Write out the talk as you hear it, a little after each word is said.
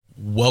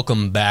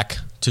Welcome back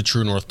to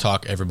True North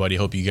Talk, everybody.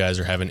 Hope you guys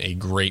are having a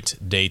great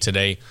day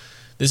today.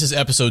 This is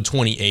episode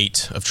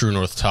 28 of True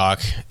North Talk,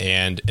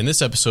 and in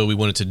this episode, we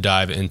wanted to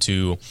dive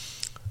into,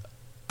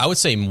 I would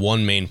say,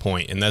 one main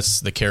point, and that's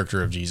the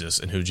character of Jesus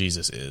and who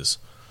Jesus is.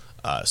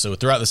 So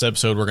throughout this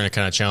episode, we're going to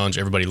kind of challenge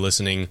everybody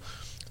listening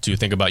to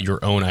think about your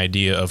own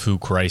idea of who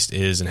Christ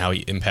is and how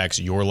he impacts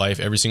your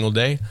life every single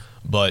day.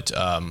 But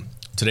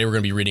today we're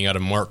going to be reading out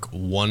of Mark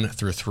 1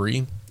 through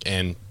 3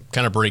 and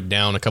kind of break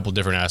down a couple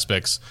different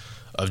aspects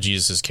of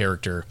Jesus'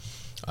 character.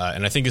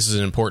 And I think this is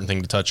an important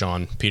thing to touch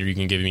on. Peter, you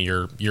can give me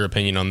your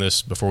opinion on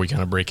this before we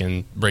kind of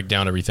break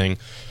down everything.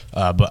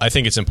 But I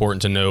think it's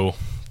important to know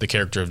the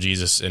character of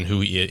Jesus and who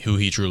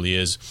he truly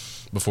is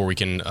before we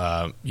can,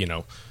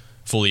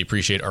 fully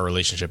appreciate our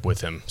relationship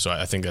with him. So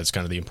I think that's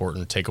kind of the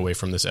important takeaway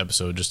from this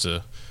episode, just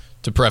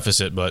to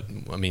preface it. But,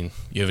 I mean,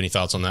 you have any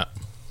thoughts on that?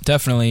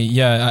 Definitely.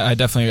 Yeah, I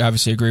definitely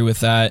obviously agree with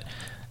that.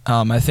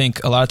 I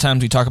think a lot of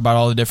times we talk about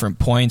all the different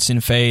points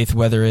in faith,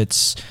 whether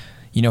it's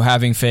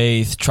having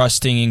faith,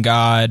 trusting in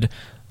God,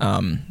 how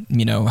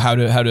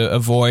to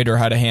avoid or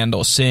how to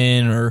handle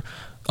sin, or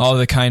all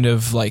the kind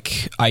of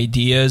like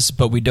ideas,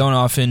 but we don't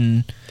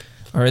often,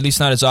 or at least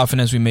not as often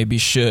as we maybe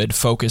should,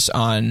 focus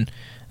on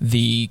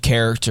the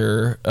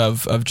character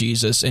of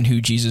Jesus and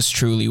who Jesus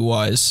truly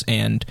was.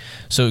 And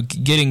so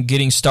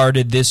getting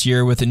started this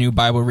year with a new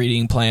Bible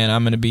reading plan,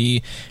 I'm going to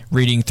be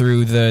reading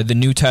through the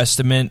New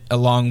Testament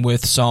along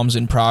with Psalms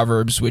and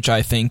Proverbs, which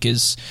I think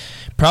is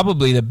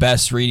probably the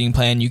best reading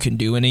plan you can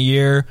do in a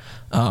year,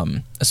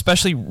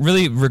 especially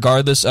really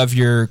regardless of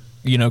your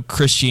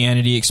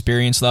Christianity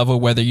experience level,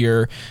 whether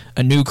you're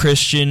a new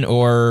Christian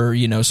or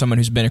someone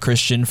who's been a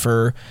Christian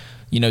for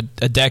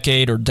a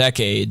decade or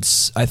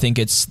decades. I think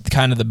it's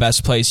kind of the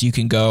best place you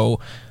can go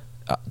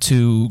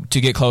to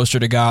get closer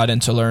to God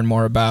and to learn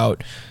more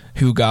about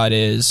who God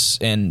is,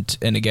 and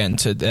again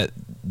to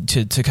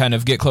kind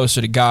of get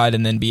closer to God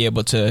and then be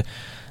able to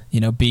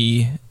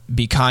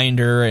be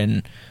kinder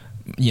and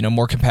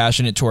more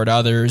compassionate toward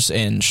others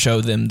and show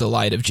them the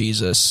light of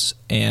Jesus.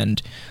 And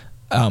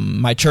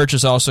my church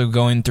is also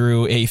going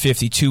through a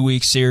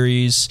 52-week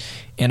series,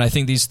 and I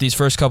think these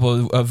first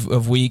couple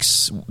of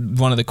weeks,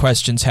 one of the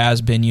questions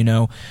has been,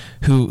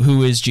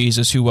 who is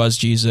Jesus, who was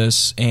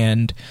Jesus?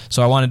 And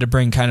so I wanted to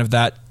bring kind of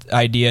that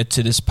idea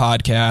to this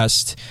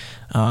podcast.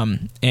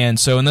 And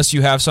so unless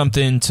you have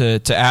something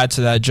to add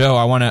to that, Joe,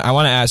 I want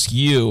to ask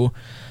you,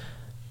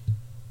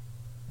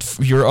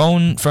 from your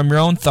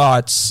own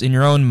thoughts, in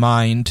your own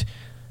mind,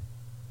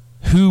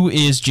 who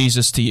is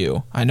Jesus to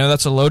you? I know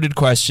that's a loaded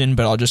question,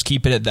 but I'll just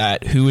keep it at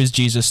that. Who is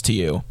Jesus to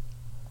you?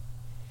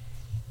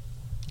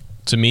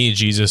 To me,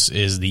 Jesus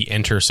is the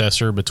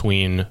intercessor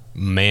between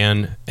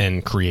man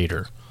and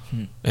creator.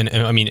 And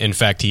I mean, in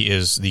fact, he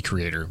is the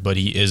creator, but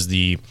he is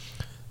the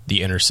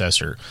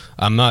intercessor.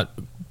 I'm not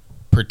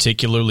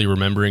particularly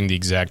remembering the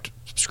exact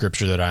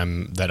scripture that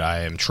I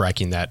am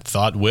tracking that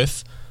thought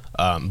with,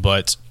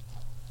 but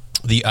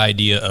the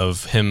idea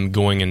of him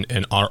going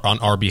on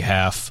our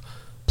behalf,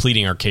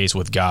 pleading our case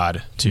with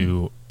God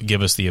to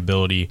give us the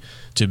ability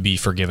to be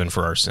forgiven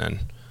for our sin.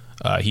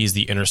 He's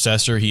the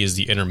intercessor, he is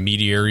the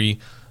intermediary,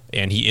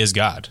 and he is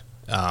God.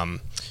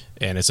 And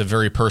it's a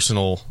very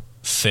personal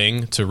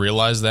thing to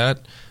realize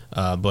that.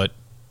 But,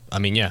 I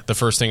mean, yeah, the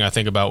first thing I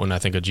think about when I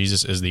think of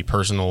Jesus is the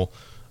personal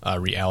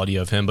reality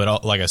of him.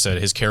 But like I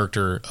said, his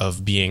character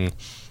of being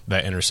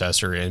that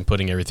intercessor and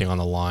putting everything on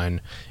the line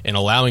and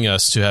allowing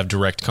us to have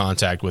direct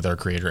contact with our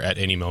Creator at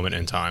any moment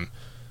in time.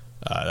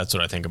 That's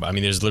what I think about. I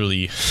mean, there's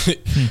literally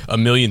a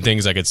million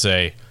things I could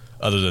say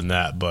other than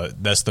that,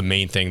 but that's the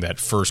main thing that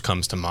first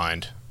comes to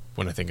mind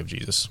when I think of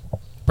Jesus.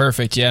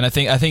 Perfect. Yeah, and I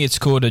think it's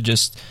cool to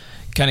just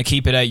kind of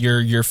keep it at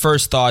your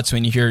first thoughts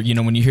when you hear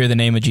the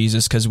name of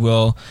Jesus, because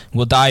we'll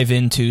dive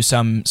into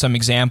some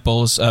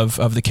examples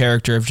of the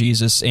character of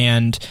Jesus,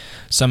 and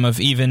some of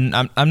even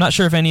I'm not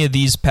sure if any of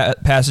these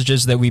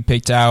passages that we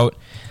picked out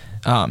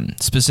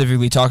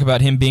specifically talk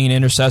about him being an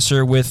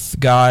intercessor with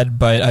God,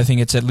 but I think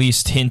it's at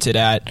least hinted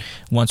at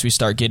once we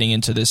start getting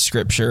into this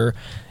scripture.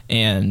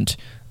 And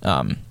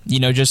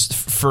just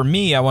for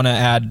me, I want to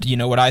add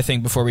what I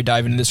think before we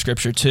dive into the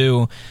scripture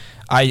too.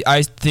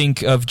 I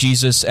think of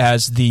Jesus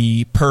as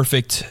the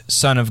perfect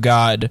Son of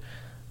God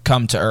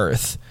come to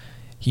earth.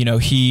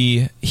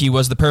 He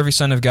was the perfect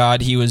Son of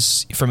God. He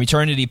was, from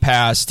eternity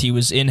past, he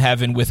was in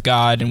heaven with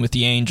God and with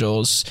the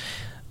angels,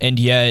 and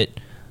yet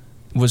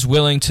was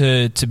willing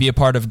to be a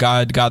part of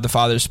God the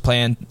Father's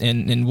plan,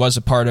 and was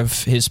a part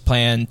of his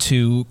plan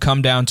to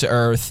come down to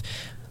earth,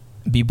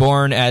 be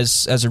born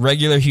as a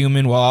regular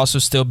human while also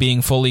still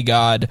being fully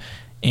God,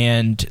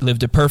 and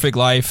lived a perfect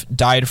life,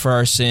 died for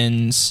our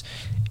sins,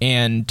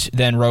 and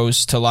then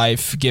rose to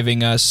life,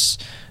 giving us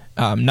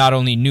not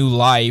only new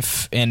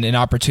life and an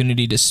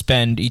opportunity to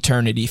spend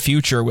eternity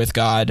future with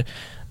God,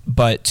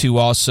 but to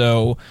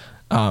also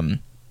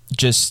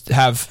just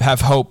have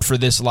hope for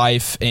this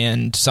life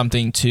and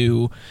something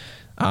to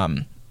have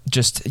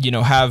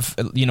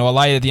a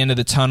light at the end of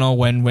the tunnel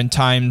when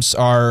times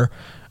are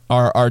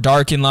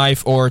dark in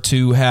life, or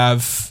to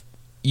have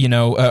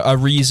a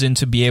reason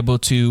to be able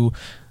to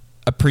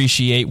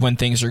appreciate when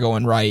things are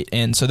going right.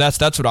 And so that's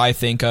what I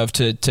think of.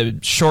 To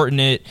shorten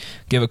it,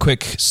 give a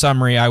quick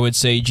summary, I would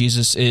say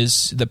Jesus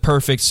is the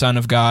perfect Son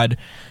of God,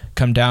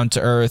 come down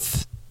to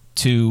earth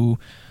to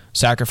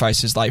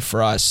sacrifice his life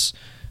for us.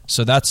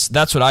 So that's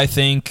what I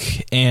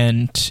think.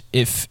 And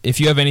if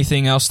you have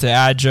anything else to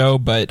add, Joe,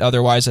 but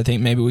otherwise I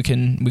think maybe we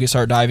can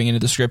start diving into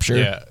the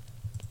scripture.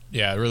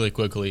 Yeah, really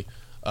quickly.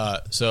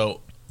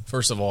 So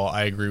first of all,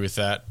 I agree with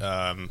that.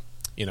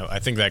 I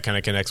think that kind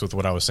of connects with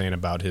what I was saying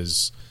about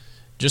the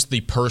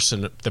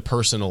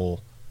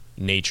personal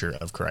nature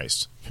of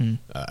Christ.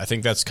 I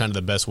think that's kind of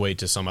the best way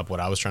to sum up what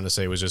I was trying to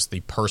say, was just the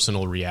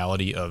personal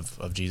reality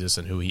of Jesus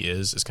and who he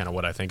is kind of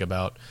what I think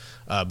about.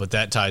 But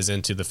that ties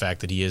into the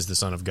fact that he is the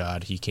Son of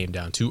God. He came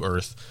down to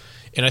earth.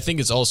 And I think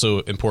it's also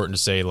important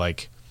to say,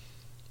 like,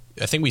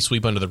 I think we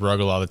sweep under the rug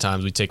a lot of the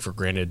times. We take for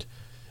granted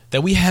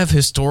that we have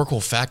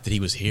historical fact that he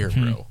was here,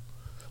 bro.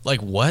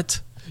 Like,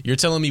 what? You're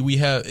telling me we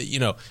have,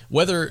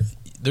 whether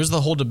there's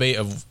the whole debate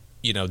of,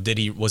 did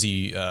he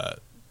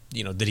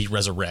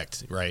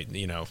resurrect, right?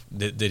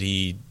 Did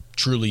he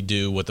truly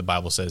do what the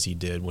Bible says he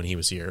did when he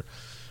was here?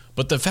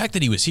 But the fact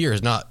that he was here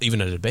is not even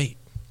a debate.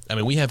 I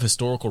mean, we have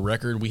historical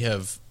record, we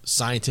have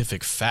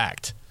scientific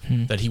fact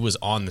that he was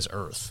on this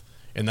earth,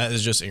 and that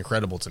is just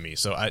incredible to me.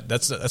 So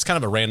that's kind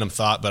of a random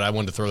thought, but I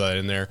wanted to throw that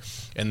in there.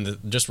 And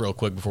just real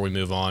quick before we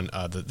move on,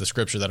 the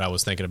scripture that I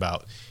was thinking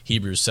about,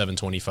 Hebrews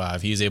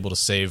 7:25, he is able to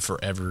save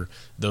forever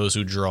those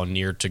who draw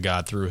near to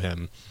God through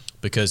him,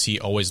 because he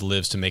always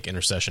lives to make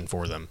intercession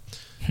for them.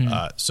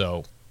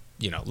 So,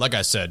 like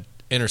I said,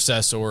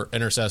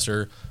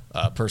 intercessor,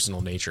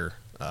 personal nature.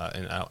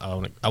 And I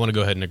want to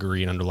go ahead and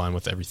agree and underline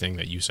with everything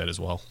that you said as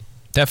well.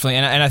 Definitely.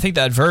 And I think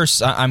that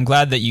verse, I'm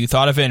glad that you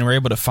thought of it and were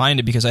able to find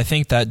it, because I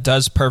think that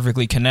does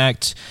perfectly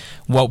connect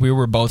what we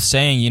were both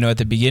saying, at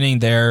the beginning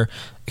there.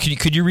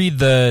 Could you read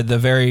the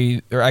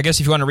very, or I guess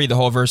if you want to read the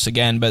whole verse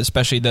again, but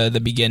especially the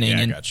beginning.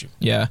 Yeah, I got you.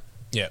 Yeah.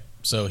 Yeah.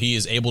 So he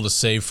is able to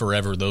save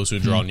forever those who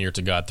draw near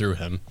to God through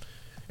him.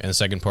 And the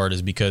second part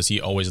is because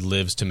he always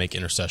lives to make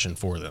intercession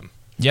for them.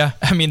 Yeah,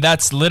 I mean,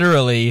 that's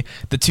literally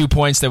the 2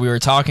 points that we were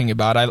talking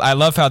about. I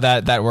love how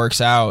that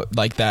works out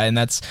like that, and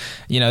that's,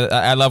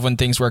 I love when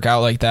things work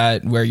out like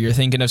that, where you're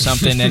thinking of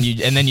something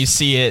and then you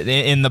see it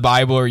in the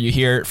Bible, or you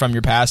hear it from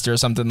your pastor or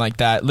something like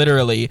that.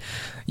 Literally,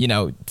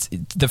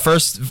 the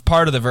first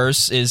part of the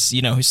verse is,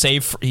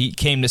 he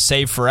came to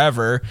save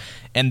forever,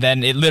 and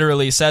then it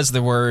literally says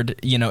the word,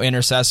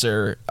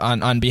 intercessor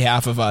on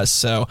behalf of us.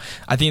 So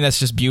I think that's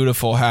just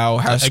beautiful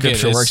how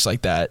Scripture works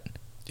like that.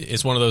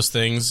 It's one of those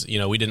things,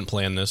 we didn't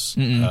plan this.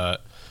 We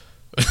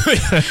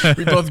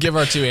both give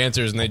our two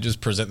answers, and they just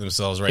present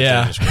themselves right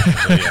there in the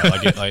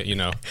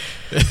scripture.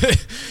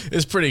 So,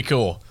 it's pretty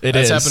cool.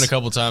 That's happened a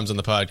couple times on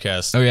the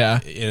podcast. Oh,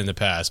 yeah. In the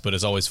past, but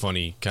it's always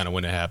funny kind of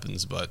when it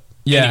happens. But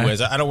anyways,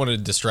 I don't want to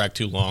distract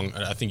too long.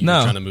 I think you're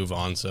trying to move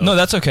on. So no,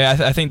 that's okay.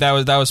 I think that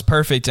was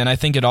perfect, and I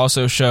think it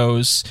also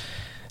shows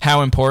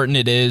how important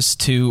it is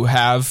to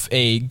have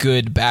a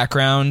good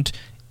background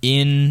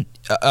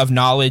of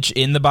knowledge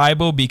in the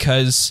Bible,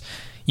 because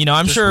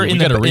I'm sure we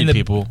got to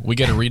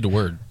read the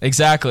word.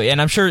 Exactly.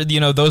 And I'm sure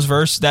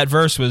that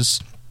verse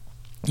was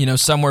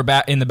somewhere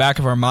back in the back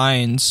of our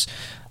minds,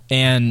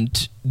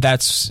 and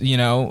that's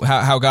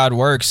how God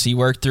works. He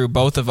worked through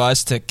both of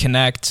us to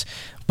connect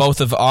both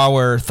of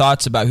our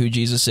thoughts about who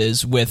Jesus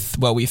is with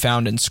what we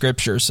found in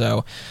Scripture.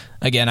 So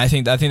again, I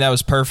think that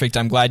was perfect.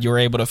 I'm glad you were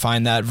able to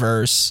find that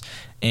verse,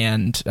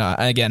 and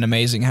again,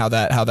 amazing how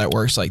that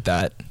works like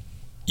that.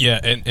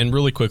 Yeah, and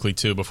really quickly,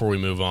 too, before we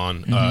move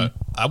on,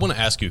 I want to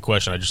ask you a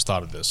question. I just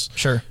thought of this.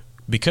 Sure.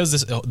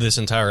 Because this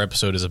entire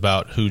episode is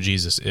about who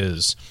Jesus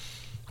is,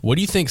 what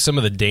do you think some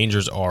of the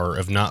dangers are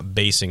of not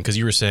basing, because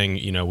you were saying,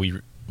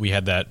 we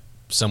had that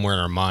somewhere in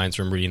our minds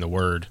from reading the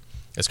Word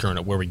as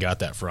current where we got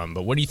that from,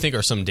 but what do you think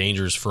are some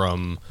dangers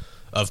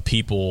of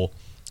people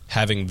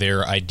having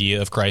their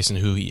idea of Christ and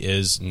who he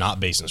is not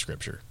based in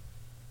Scripture?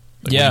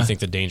 What do you think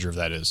the danger of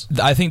that is?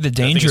 I think the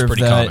danger is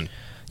pretty common.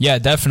 Yeah,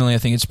 definitely. I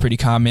think it's pretty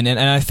common. And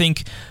I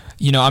think,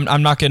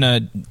 I'm not going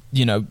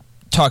to,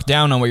 talk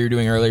down on what you're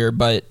doing earlier,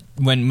 but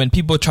when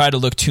people try to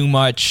look too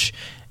much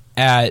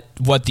at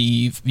what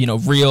the,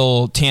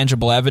 real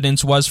tangible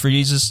evidence was for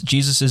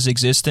Jesus's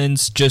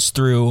existence just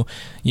through,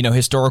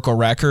 historical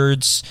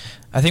records,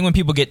 I think when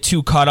people get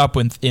too caught up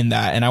in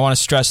that, and I want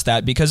to stress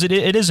that, because it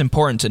is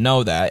important to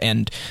know that,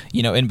 and,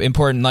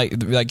 important,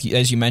 like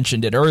as you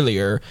mentioned it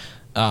earlier,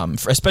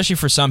 especially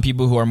for some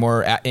people who are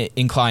more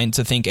inclined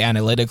to think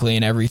analytically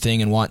and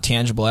everything and want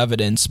tangible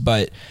evidence.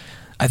 But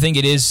I think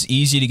it is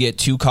easy to get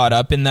too caught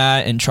up in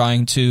that and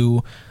trying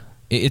to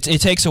it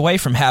takes away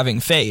from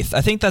having faith.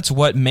 I think that's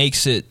what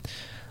makes it,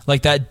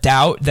 like, that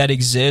doubt that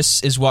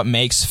exists is what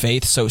makes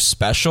faith so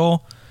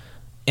special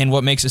and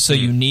what makes it so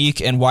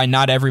unique, and why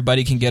not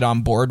everybody can get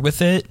on board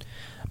with it.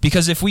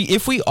 Because if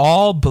we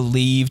all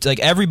believed, like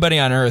everybody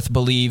on earth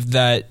believed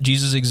that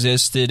Jesus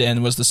existed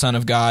and was the Son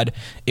of God,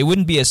 it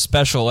wouldn't be as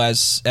special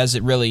as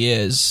it really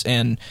is.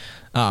 And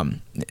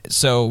And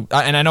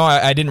I know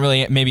I didn't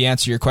really maybe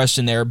answer your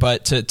question there,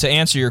 but to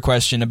answer your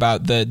question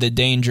about the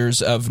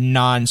dangers of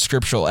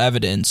non-scriptural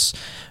evidence,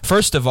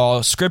 first of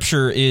all,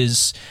 Scripture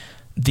is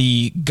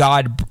the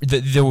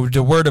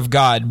Word of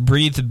God,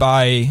 breathed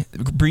by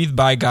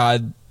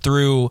God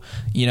through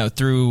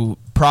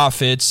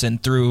prophets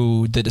and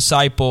through the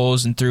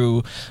disciples and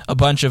through a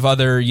bunch of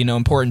other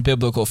important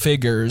biblical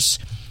figures.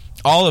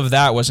 All of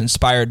that was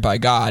inspired by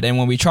God, and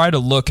when we try to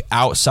look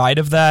outside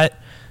of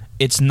that,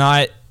 it's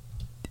not.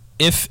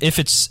 If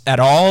it's at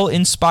all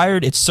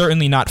inspired, it's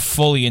certainly not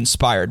fully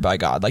inspired by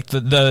God. Like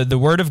the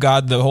Word of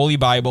God, the Holy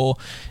Bible,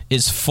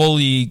 is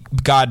fully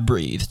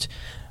God-breathed.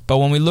 But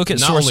when we look at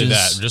sources... Not only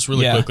that, just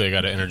really quickly, I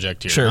got to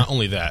interject here. Sure. Not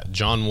only that,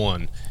 John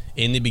 1,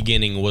 in the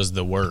beginning was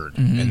the Word,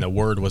 and the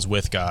Word was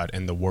with God,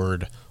 and the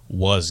Word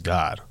was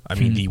God. I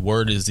mean, the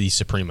Word is the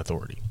supreme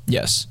authority.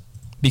 Yes,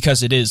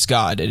 because it is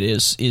God. It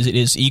is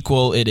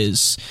equal. It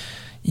is,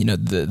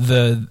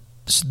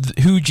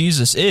 who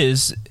Jesus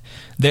is.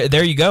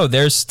 There you go.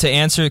 There's, to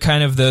answer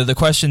kind of the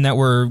question that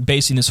we're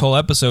basing this whole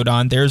episode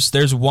on,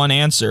 there's one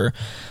answer,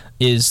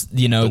 is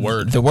the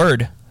Word. The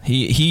Word.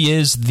 He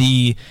is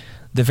the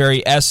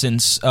very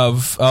essence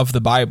of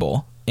the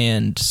Bible.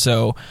 And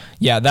so,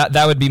 yeah,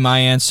 that would be my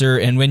answer.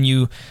 And when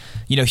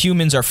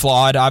humans are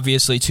flawed,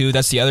 obviously, too.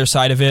 That's the other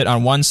side of it.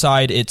 On one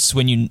side, it's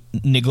when you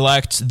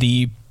neglect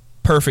the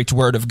perfect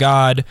Word of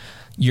God,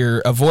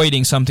 you're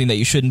avoiding something that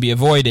you shouldn't be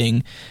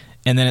avoiding.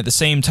 And then at the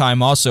same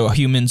time, also,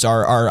 humans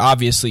are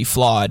obviously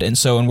flawed. And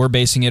so when we're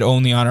basing it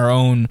only on our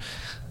own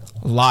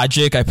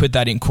logic, I put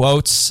that in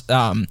quotes,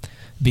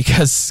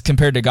 because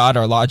compared to God,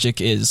 our logic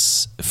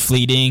is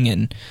fleeting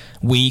and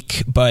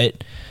weak.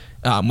 But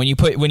when you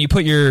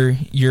put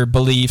your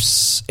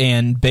beliefs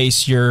and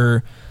base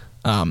your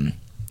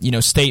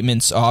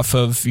statements off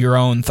of your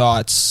own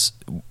thoughts,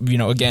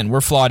 again,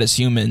 we're flawed as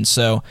humans.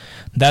 So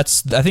I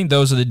think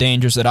those are the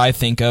dangers that I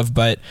think of.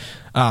 But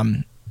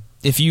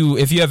if you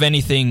have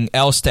anything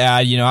else to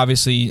add,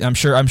 obviously I'm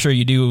sure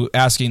you do,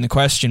 asking the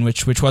question,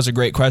 which was a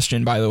great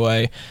question, by the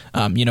way.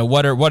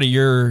 What are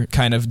your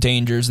kind of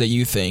dangers that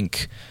you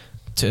think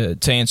to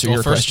answer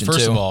your question too?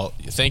 First of all,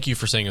 thank you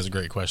for saying it's a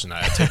great question.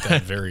 I take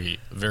that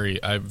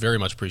I very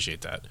much appreciate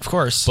that. Of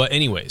course. But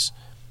anyways,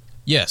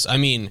 yes, I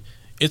mean,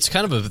 it's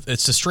kind of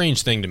it's a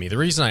strange thing to me. The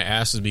reason I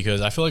asked is because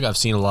I feel like I've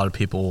seen a lot of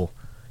people,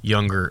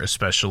 younger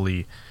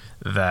especially,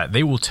 that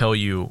they will tell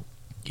you,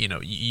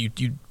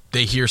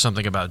 they hear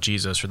something about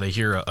Jesus, or they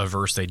hear a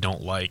verse they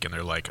don't like, and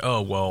they're like,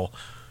 oh, well,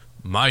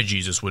 my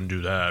Jesus wouldn't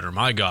do that, or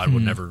my God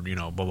would never,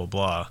 blah, blah,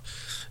 blah.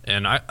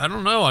 And I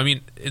don't know. I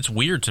mean, it's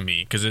weird to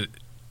me, because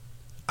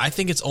I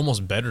think it's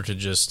almost better to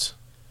just,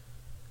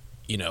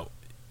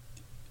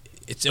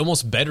 it's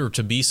almost better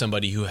to be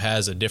somebody who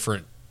has a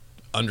different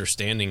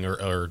understanding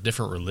or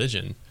different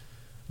religion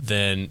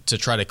than to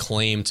try to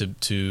claim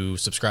to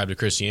subscribe to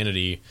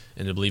Christianity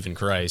and to believe in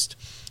Christ.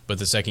 But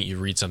the second you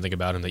read something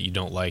about him that you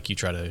don't like, you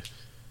try to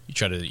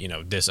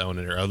disown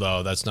it, or,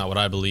 oh, that's not what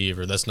I believe,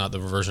 or that's not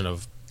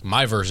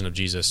my version of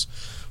Jesus.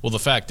 Well, the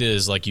fact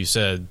is, like you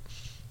said,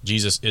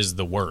 Jesus is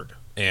the Word,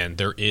 and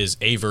there is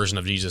a version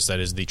of Jesus that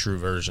is the true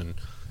version.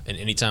 And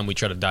anytime we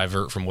try to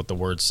divert from what the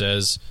Word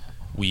says,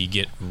 we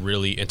get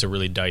really into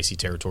really dicey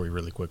territory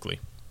really quickly.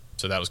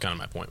 So that was kind of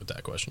my point with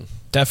that question.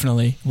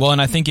 Definitely. Well,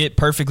 and I think it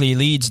perfectly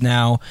leads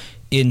now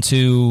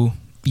into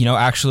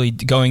actually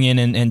going in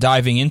and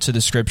diving into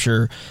the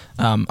Scripture.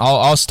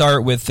 I'll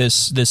start with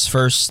this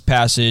first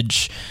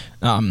passage.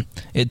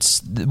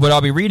 It's what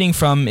I'll be reading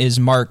from is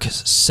Mark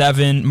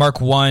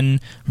 1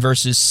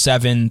 verses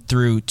 7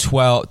 through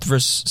 12,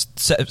 verse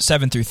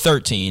 7 through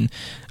 13.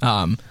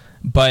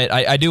 But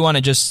I do want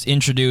to just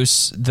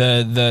introduce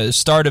the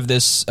start of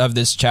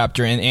this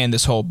chapter and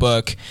this whole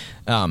book.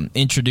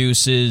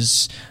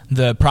 Introduces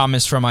the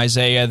promise from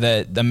Isaiah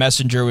that the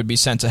messenger would be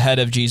sent ahead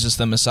of Jesus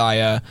the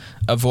Messiah,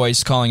 a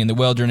voice calling in the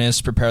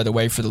wilderness, prepare the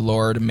way for the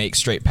Lord, and make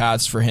straight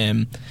paths for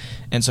him.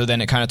 And so then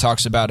it kind of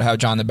talks about how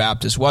John the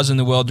Baptist was in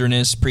the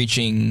wilderness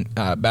preaching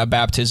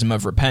baptism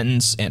of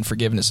repentance and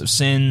forgiveness of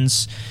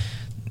sins.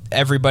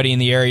 Everybody in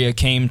the area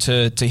came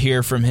to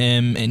hear from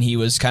him, and he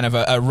was kind of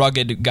a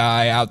rugged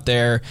guy out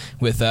there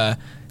with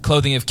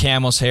clothing of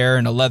camel's hair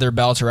and a leather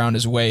belt around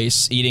his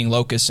waist, eating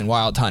locusts and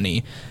wild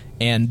honey.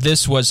 And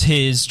this was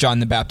his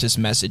John the Baptist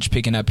message,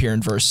 picking up here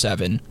in verse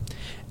 7.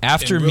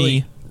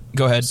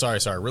 Go ahead. Sorry.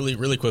 Really,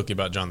 really quickly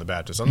about John the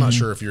Baptist. I'm not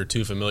sure if you're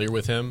too familiar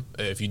with him,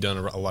 if you've done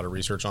a lot of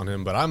research on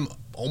him, but I'm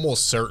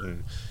almost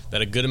certain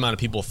that a good amount of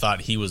people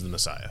thought he was the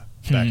Messiah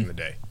back in the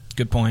day.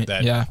 Good point.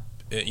 Yeah.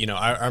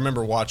 I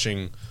remember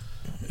watching...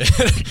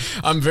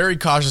 I'm very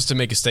cautious to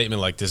make a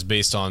statement like this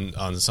based on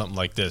something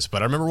like this,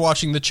 but I remember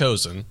watching The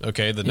Chosen, the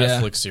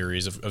Netflix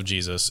series of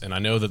Jesus, and I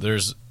know that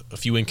there's a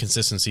few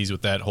inconsistencies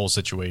with that whole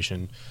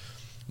situation,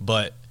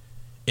 but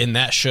in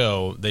that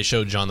show, they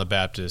showed John the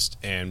Baptist,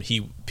 and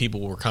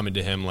people were coming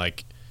to him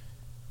like,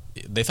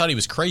 they thought he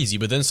was crazy,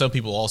 but then some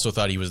people also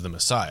thought he was the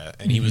Messiah,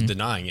 and he was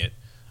denying it.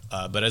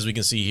 But as we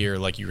can see here,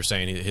 like you were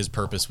saying, his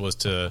purpose was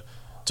to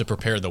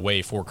prepare the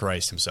way for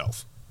Christ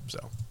himself.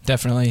 So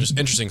definitely, just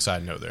interesting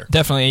side note there.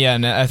 Definitely, yeah,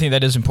 and I think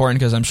that is important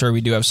because I'm sure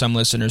we do have some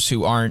listeners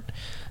who aren't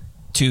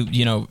too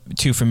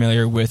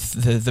familiar with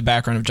the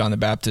background of John the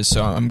Baptist.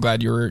 So I'm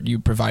glad you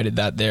provided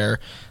that there.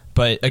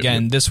 But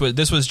again, this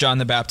was John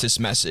the Baptist's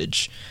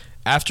message.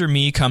 After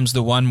me comes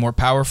the one more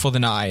powerful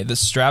than I, the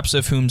straps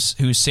of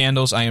whose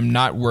sandals I am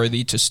not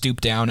worthy to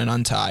stoop down and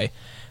untie.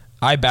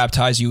 I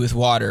baptize you with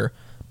water,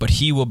 but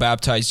he will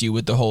baptize you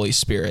with the Holy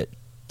Spirit.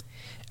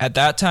 At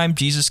that time,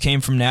 Jesus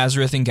came from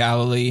Nazareth in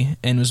Galilee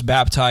and was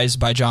baptized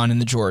by John in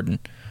the Jordan.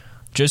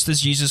 Just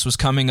as Jesus was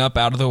coming up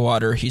out of the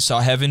water, he saw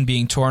heaven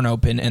being torn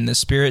open and the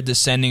Spirit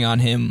descending on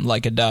him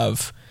like a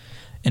dove.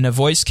 And a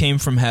voice came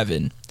from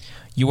heaven,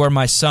 "You are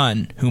my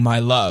Son, whom I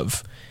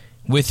love.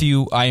 With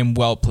you I am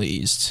well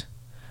pleased."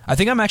 I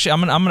think I'm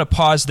going to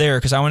pause there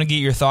because I want to get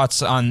your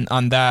thoughts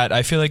on that.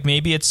 I feel like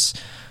maybe it's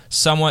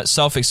somewhat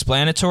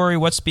self-explanatory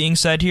what's being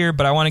said here,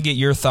 but I want to get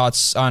your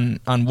thoughts on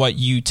what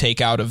you take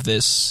out of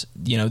this,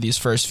 these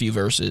first few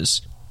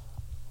verses.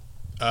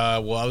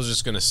 Well, I was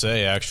just going to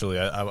say, actually,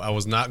 I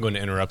was not going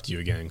to interrupt you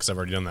again because I've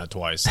already done that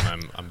twice,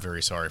 and I'm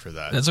very sorry for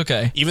that. That's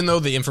okay. Even though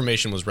the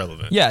information was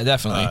relevant. Yeah,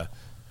 definitely.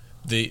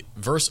 The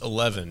verse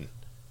 11,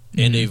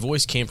 and a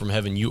voice came from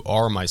heaven, "You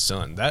are my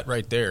Son." That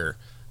right there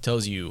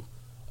tells you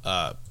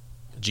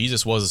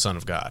Jesus was the Son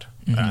of God.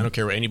 I don't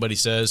care what anybody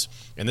says,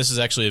 and this is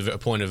actually a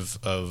point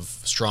of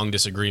strong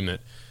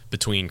disagreement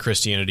between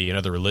Christianity and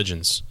other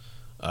religions,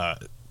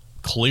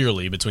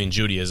 clearly between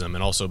Judaism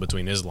and also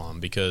between Islam,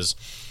 because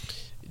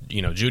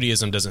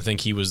Judaism doesn't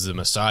think he was the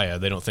Messiah.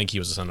 They don't think he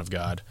was the Son of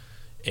God.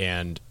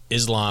 And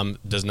Islam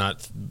does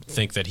not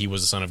think that he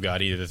was the Son of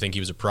God either. They think he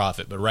was a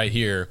prophet. But right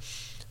here,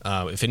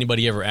 if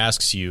anybody ever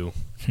asks you,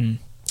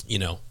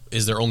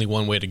 is there only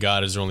one way to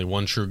God? Is there only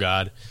one true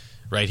God?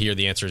 Right here,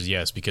 the answer is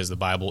yes, because the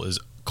Bible is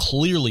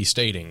clearly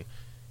stating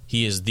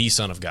he is the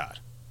Son of God.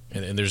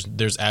 And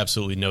there's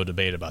absolutely no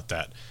debate about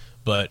that.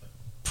 But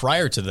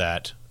prior to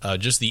that,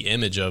 just the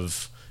image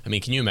of,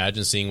 can you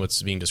imagine seeing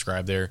what's being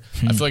described there?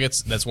 I feel like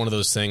that's one of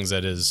those things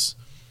that is,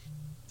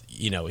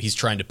 he's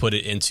trying to put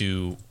it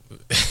into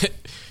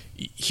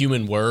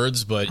human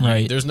words, but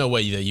there's no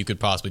way that you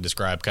could possibly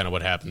describe kind of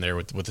what happened there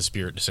with the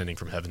Spirit descending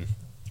from heaven.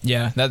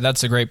 Yeah,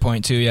 that's a great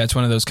point too. Yeah, it's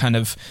one of those kind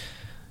of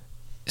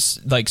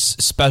like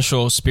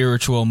special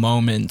spiritual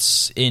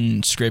moments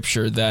in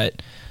Scripture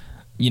that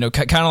kind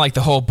of like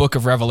the whole book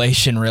of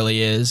Revelation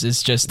really is.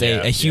 It's just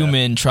a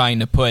human trying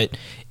to put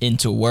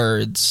into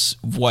words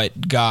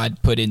what God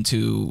put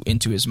into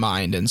his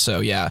mind. And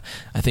so,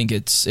 I think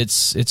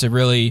it's a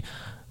really,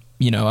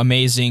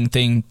 amazing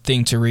thing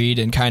to read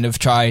and kind of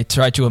try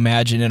to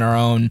imagine in our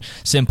own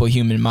simple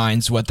human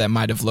minds what that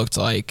might have looked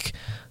like.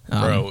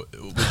 Bro,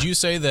 would you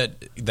say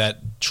that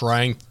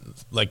trying,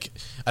 like,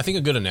 I think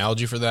a good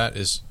analogy for that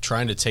is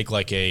trying to take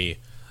like an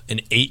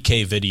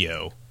 8K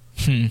video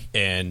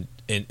and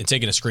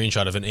taking a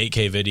screenshot of an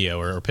 8K video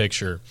or a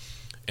picture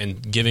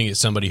and giving it to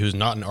somebody who's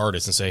not an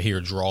artist and say,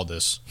 "Here, draw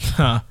this,"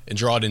 and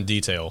draw it in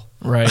detail.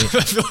 Right.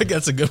 I feel like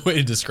that's a good way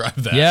to describe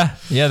that.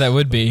 Yeah, that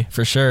would be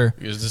for sure.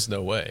 There's just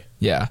no way.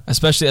 Yeah,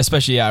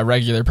 especially a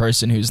regular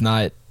person who's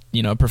not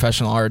a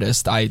professional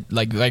artist. I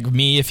like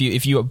me. If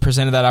you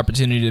presented that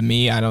opportunity to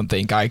me, I don't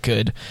think I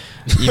could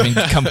even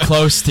come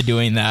close to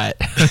doing that.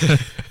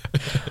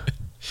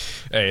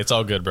 Hey, it's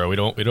all good, bro. We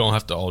don't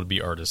have to all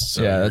be artists.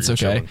 So that's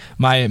okay.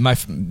 Chilling. My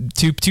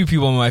two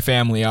people in my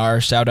family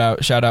are shout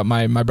out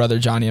my brother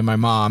Johnny and my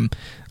mom.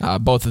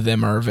 Both of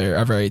them are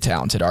very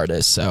talented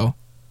artists. So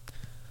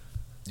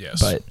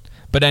yes,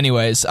 but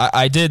anyways,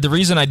 the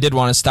reason I did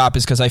want to stop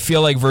is because I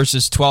feel like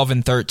verses 12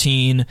 and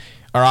 13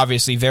 are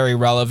obviously very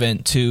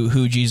relevant to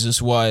who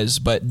Jesus was,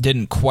 but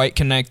didn't quite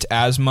connect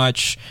as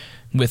much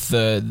with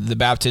the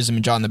baptism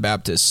of John the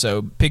Baptist.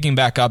 So picking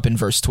back up in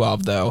verse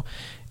 12, though.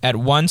 At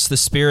once the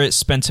Spirit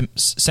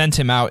sent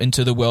him out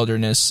into the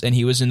wilderness, and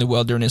he was in the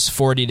wilderness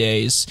 40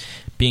 days,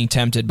 being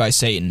tempted by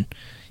Satan.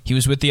 He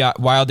was with the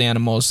wild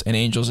animals, and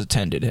angels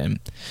attended him.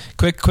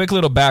 Quick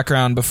little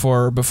background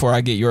before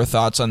I get your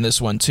thoughts on this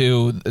one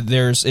too.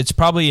 It's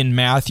probably in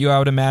Matthew, I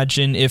would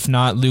imagine, if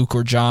not Luke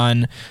or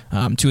John,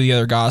 two of the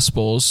other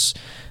Gospels.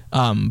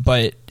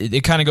 But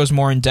it kind of goes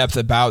more in depth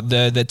about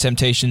the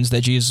temptations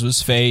that Jesus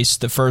was faced.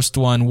 The first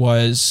one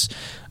was,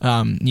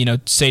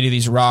 say to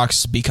these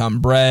rocks, become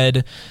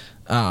bread.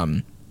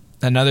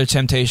 Another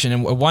temptation,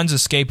 and one's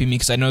escaping me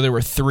because I know there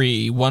were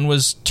three. One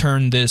was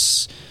turn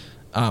this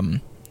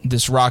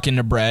rock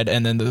into bread,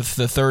 and then the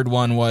third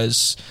one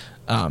was,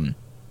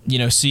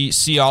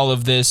 see all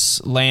of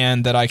this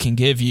land that I can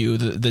give you.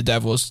 The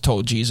devil has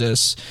told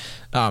Jesus,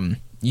 I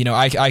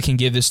can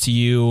give this to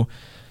you.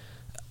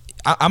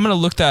 I'm going to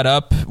look that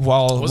up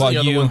while the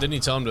other one, didn't he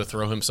tell him to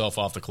throw himself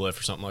off the cliff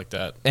or something like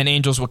that? And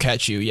angels will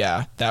catch you.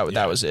 Yeah,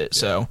 that was it. Yeah.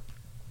 So,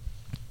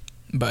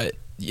 but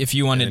if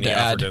you wanted to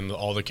add him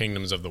all the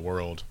kingdoms of the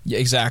world. Yeah,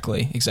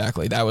 exactly.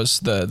 That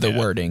was the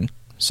wording.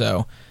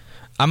 So,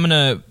 I'm going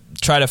to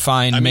try to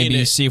find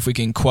see if we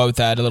can quote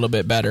that a little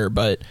bit better.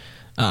 But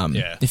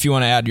if you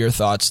want to add your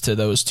thoughts to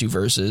those two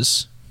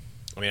verses.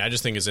 I mean, I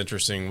just think it's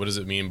interesting. What does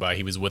it mean by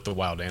he was with the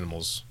wild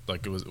animals?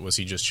 Like, was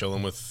he just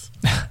chilling with,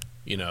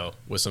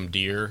 with some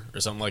deer or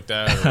something like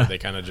that? Or were they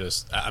kind of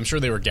just? I'm sure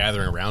they were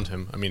gathering around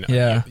him. I mean,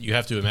 yeah. You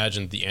have to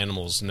imagine the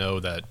animals know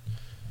that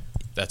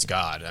that's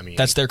God. I mean,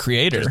 that's their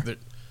creator.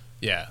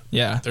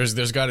 Yeah.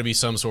 There's got to be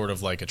some sort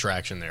of like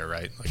attraction there,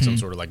 right? Like some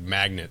sort of like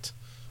magnet.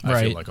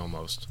 I feel like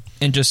almost.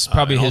 And just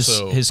probably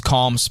and his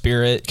calm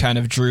spirit kind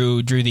of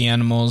drew the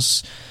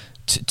animals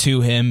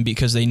to him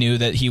because they knew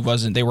that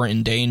they weren't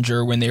in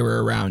danger when they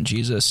were around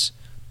Jesus.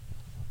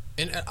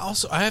 And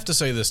also, I have to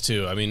say this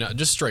too. I mean,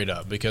 just straight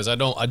up, because I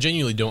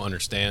genuinely don't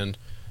understand.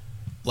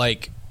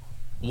 Like,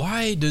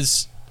 why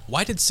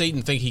did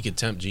Satan think he could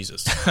tempt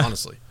Jesus?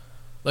 Honestly,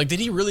 like, did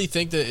he really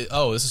think that?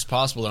 Oh, this is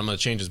possible, that I'm going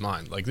to change his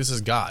mind. Like, this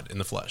is God in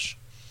the flesh.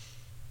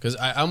 Because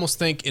I almost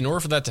think in order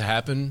for that to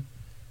happen,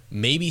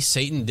 maybe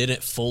Satan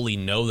didn't fully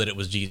know that it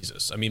was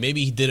Jesus. I mean,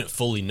 maybe he didn't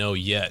fully know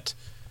yet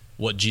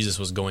what Jesus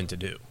was going to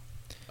do.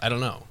 I don't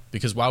know,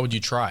 because why would you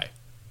try?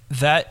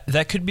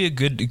 That could be a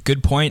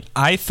good point.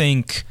 I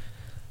think,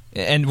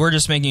 and we're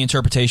just making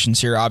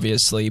interpretations here,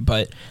 obviously,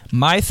 but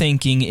my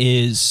thinking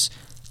is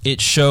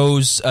it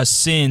shows a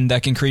sin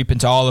that can creep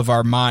into all of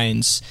our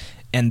minds,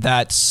 and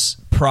that's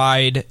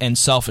pride and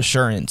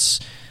self-assurance.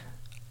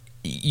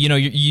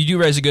 You do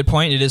raise a good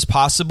point. It is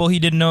possible he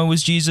didn't know it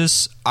was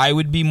Jesus. I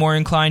would be more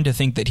inclined to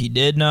think that he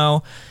did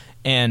know,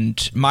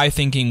 and my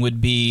thinking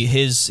would be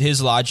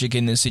his logic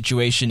in this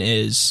situation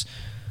is,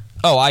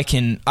 oh, I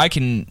can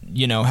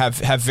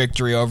have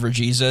victory over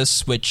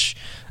Jesus, which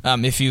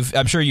I'm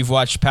sure you've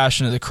watched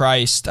Passion of the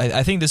Christ.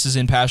 I think this is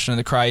in Passion of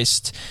the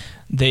Christ.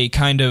 They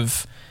kind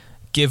of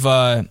give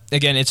again,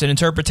 it's an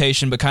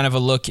interpretation, but kind of a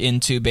look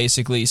into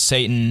basically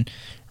Satan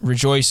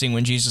rejoicing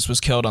when Jesus was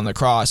killed on the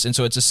cross. And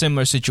so it's a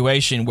similar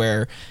situation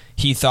where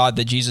he thought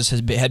that Jesus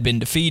had been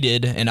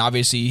defeated, and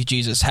obviously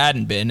Jesus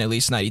hadn't been, at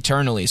least not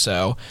eternally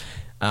so.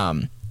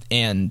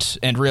 And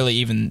really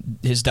even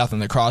his death on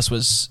the cross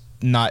was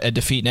not a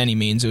defeat in any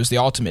means. It was the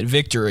ultimate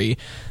victory.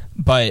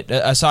 But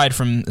aside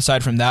from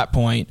that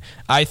point,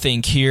 I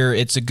think here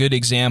it's a good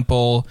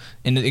example.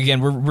 And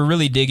again, we're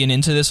really digging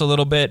into this a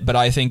little bit, but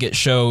I think it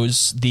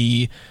shows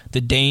the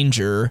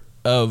danger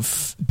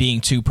of being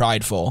too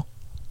prideful.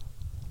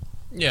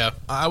 Yeah,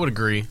 I would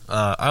agree.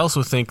 I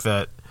also think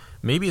that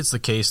maybe it's the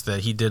case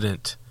that he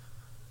didn't,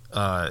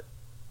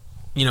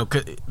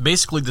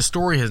 basically the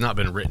story has not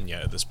been written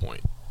yet at this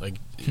point. Like,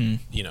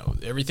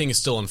 everything is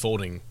still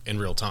unfolding in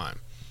real time.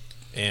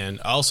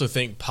 And I also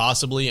think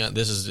possibly,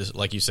 this is just,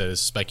 like you said, is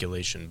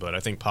speculation, but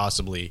I think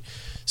possibly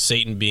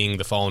Satan, being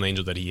the fallen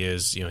angel that he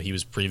is, he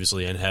was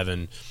previously in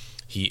heaven.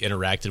 He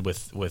interacted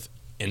with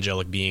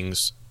angelic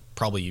beings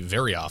probably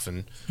very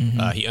often.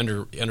 Mm-hmm.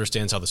 He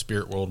understands how the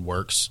spirit world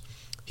works.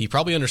 He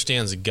probably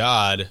understands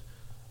God,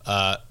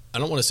 I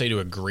don't want to say to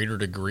a greater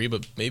degree,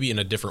 but maybe in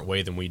a different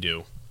way than we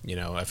do.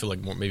 I feel like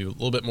maybe a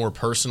little bit more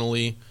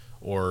personally,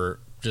 or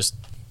just,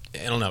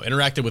 I don't know,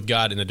 interacted with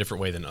God in a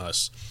different way than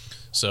us.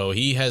 So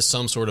he has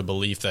some sort of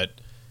belief that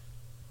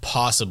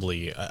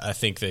possibly, I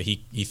think that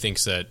he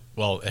thinks that,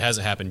 well, it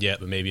hasn't happened yet,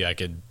 but maybe I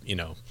could,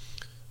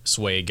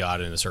 sway God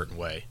in a certain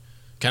way.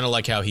 Kind of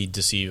like how he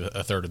deceived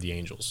a third of the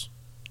angels.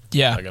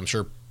 Yeah. Like I'm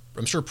sure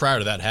prior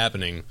to that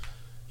happening,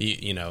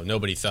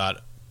 nobody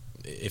thought,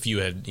 if you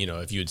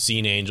had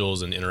seen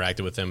angels and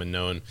interacted with them and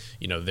known,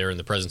 they're in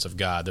the presence of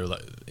God, they're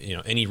like,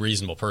 any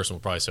reasonable person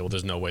will probably say, well,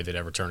 there's no way they'd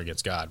ever turn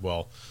against God.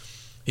 Well,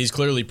 he's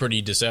clearly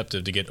pretty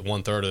deceptive to get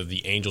 1/3 of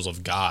the angels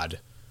of God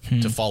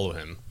to follow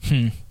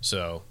him.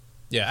 So,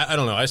 yeah, I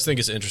don't know. I just think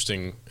it's an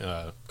interesting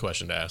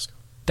question to ask.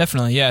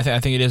 Definitely, yeah. I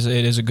think it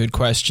is a good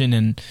question,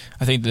 and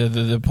I think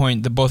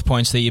the both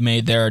points that you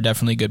made there are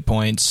definitely good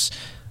points.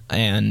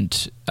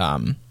 And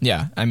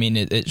yeah, I mean,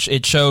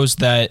 it shows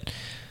that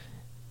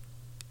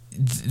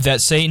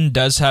Satan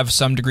does have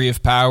some degree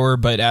of power,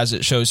 but as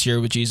it shows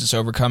here with Jesus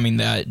overcoming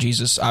that,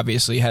 Jesus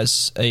obviously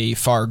has a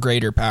far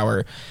greater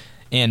power.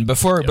 And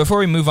before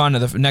we move on to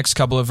the next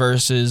couple of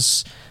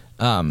verses,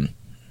 I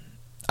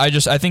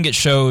think it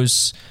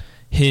shows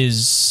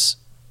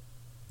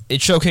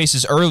it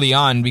showcases early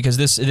on, because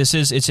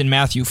it's in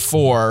Matthew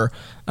 4.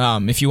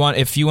 If you want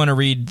to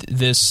read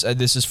this,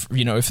 this is,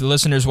 if the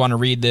listeners want to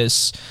read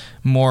this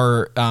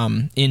more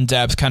in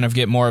depth, kind of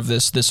get more of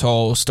this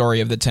whole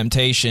story of the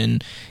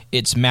temptation,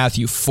 it's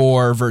Matthew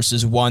 4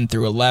 verses 1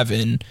 through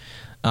 11.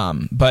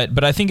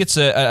 But I think it's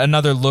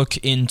another look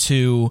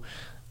into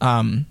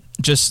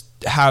just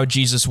how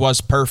Jesus was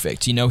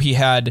perfect. He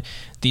had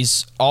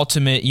these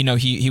ultimate,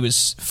 he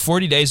was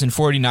 40 days and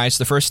 40 nights.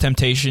 The first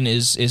temptation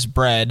is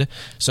bread.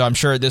 So I'm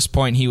sure at this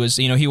point he was,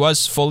 he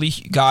was fully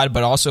God,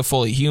 but also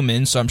fully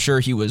human. So I'm sure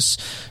he was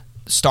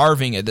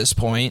starving at this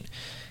point.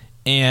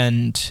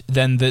 And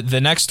then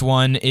the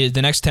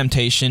next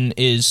temptation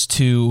is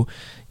to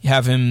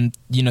have him,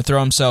 throw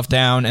himself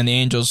down, and the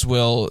angels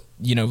will,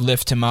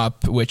 lift him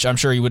up, which I'm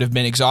sure he would have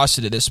been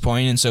exhausted at this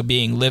point. And so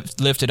being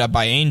lifted up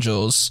by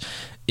angels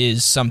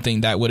is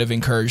something that would have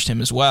encouraged him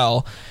as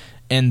well.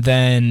 And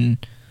then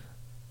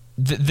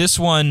this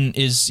one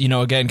is,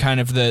 again, kind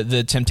of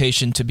the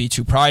temptation to be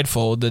too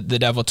prideful. The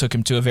devil took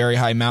him to a very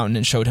high mountain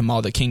and showed him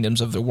all the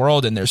kingdoms of the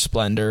world and their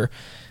splendor.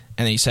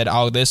 And he said,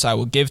 all this I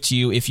will give to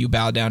you if you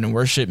bow down and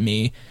worship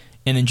me.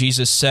 And then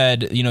Jesus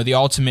said, the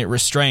ultimate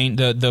restraint,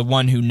 the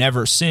one who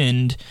never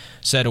sinned,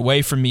 said,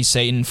 away from me,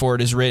 Satan, for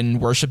it is written,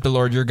 worship the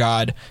Lord your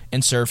God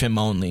and serve him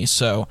only.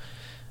 So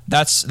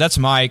that's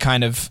my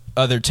kind of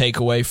other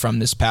takeaway from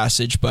this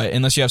passage. But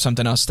unless you have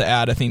something else to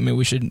add, I think maybe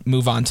we should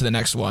move on to the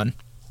next one.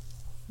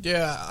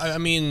 Yeah, I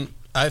mean,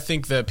 I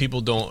think that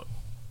people don't,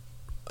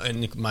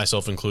 and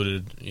myself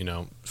included,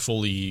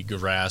 fully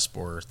grasp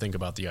or think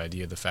about the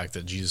idea of the fact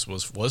that Jesus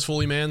was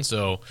fully man.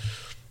 So,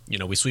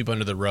 we sweep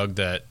under the rug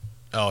that,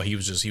 he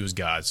was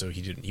God, so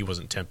he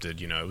wasn't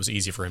tempted. It was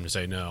easy for him to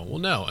say no. Well,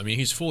 no, I mean,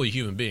 he's fully a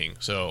human being.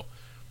 So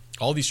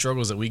all these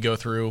struggles that we go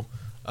through,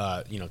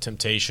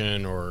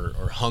 temptation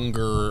or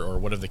hunger or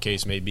whatever the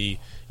case may be,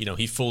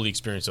 he fully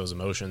experienced those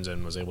emotions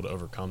and was able to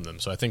overcome them.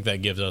 So I think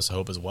that gives us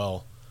hope as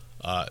well,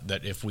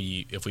 that if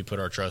we put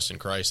our trust in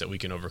Christ, that we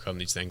can overcome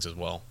these things as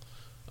well.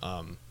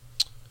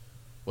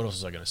 What else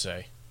was I going to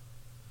say?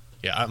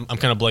 Yeah, I'm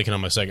kind of blanking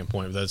on my second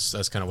point, but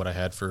that's kind of what I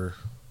had for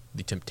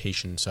the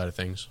temptation side of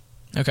things.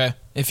 Okay.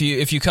 If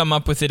you come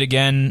up with it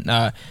again,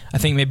 I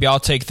think maybe I'll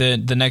take the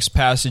next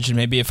passage, and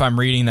maybe if I'm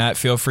reading that,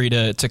 feel free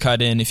to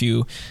cut in if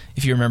you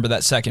remember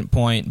that second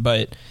point.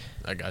 But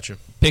I got you.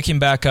 Picking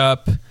back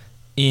up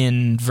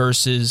in verse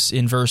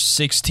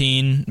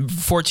 16,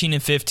 14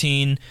 and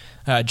 15,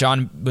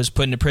 John was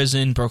put into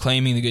prison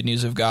proclaiming the good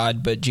news of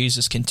God, but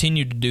Jesus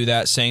continued to do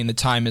that, saying, the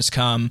time has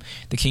come,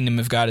 the kingdom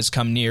of God has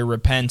come near,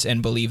 repent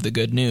and believe the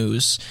good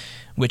news,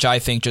 which I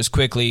think just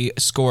quickly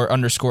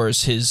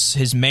underscores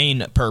his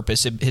main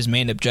purpose, his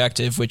main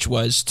objective, which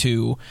was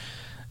to,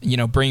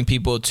 bring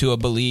people to a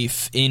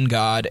belief in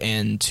God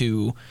and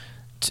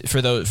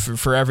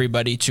for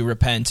everybody to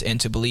repent and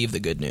to believe the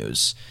good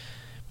news.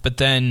 But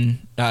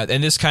then,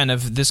 and this kind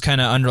of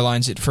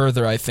underlines it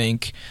further, I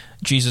think.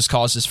 Jesus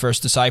calls his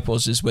first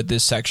disciples, is what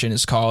this section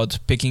is called.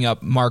 Picking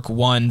up Mark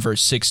 1,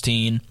 verse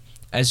 16.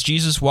 As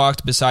Jesus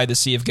walked beside the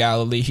Sea of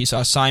Galilee, he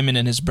saw Simon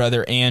and his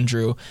brother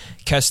Andrew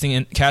casting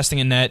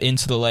a net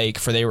into the lake,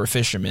 for they were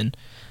fishermen.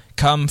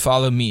 Come,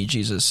 follow me,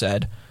 Jesus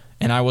said,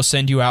 and I will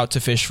send you out to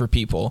fish for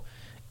people.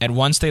 At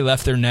once they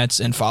left their nets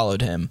and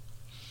followed him.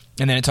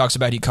 And then it talks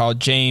about he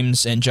called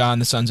James and John,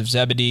 the sons of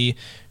Zebedee,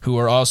 who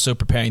were also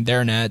preparing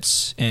their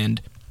nets,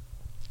 and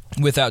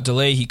without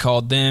delay he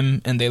called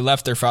them, and they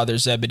left their father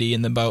Zebedee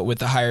in the boat with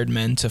the hired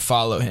men to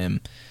follow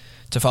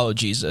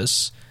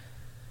Jesus.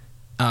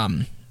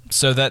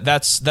 So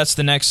that's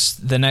the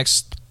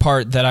next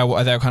part that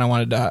I kind of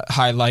wanted to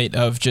highlight,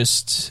 of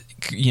just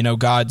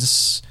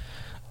God's,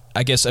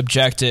 I guess,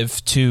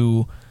 objective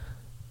to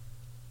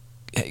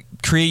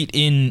create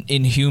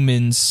in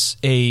humans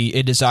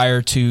a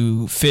desire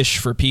to fish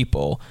for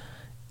people,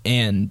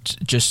 and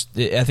just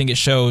I think it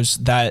shows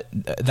that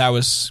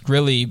was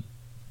really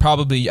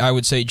probably, I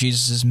would say,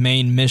 Jesus'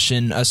 main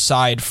mission,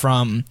 aside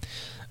from,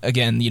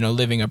 again,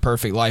 living a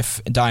perfect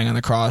life, dying on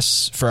the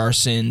cross for our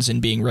sins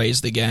and being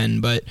raised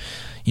again. But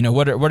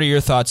what are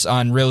your thoughts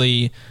on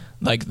really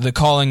like the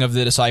calling of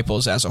the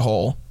disciples as a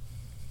whole?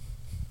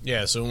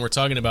 Yeah, so when we're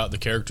talking about the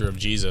character of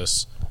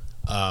Jesus,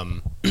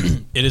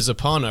 it is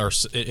upon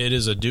us. It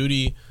is a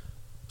duty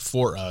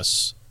for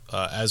us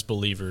as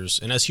believers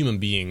and as human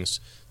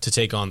beings to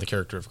take on the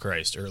character of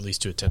Christ, or at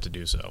least to attempt to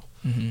do so.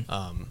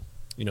 Mm-hmm.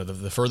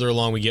 The further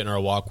along we get in our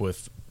walk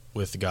with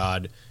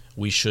God,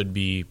 we should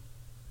be,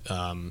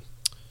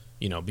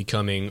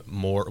 becoming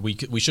more.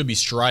 We should be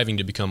striving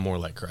to become more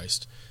like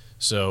Christ.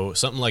 So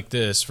something like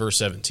this, verse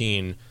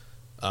 17,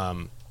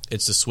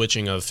 it's the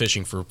switching of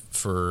fishing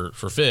for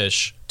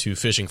fish to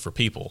fishing for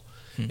people.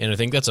 And I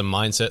think that's a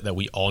mindset that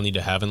we all need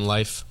to have in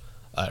life.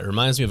 It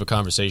reminds me of a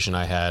conversation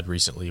I had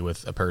recently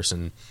with a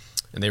person,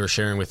 and they were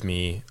sharing with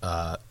me,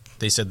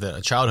 they said that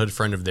a childhood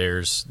friend of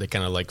theirs, they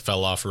kind of like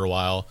fell off for a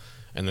while,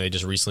 and they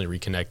just recently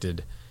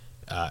reconnected.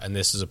 And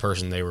this is a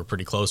person they were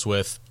pretty close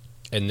with.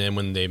 And then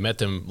when they met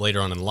them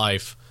later on in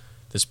life,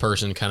 this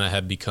person kind of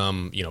had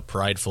become,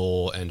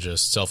 prideful and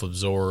just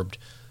self-absorbed.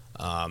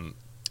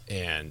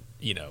 And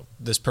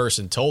this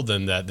person told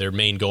them that their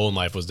main goal in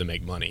life was to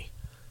make money.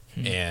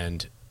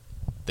 And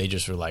they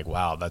just were like,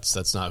 wow,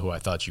 that's not who I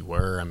thought you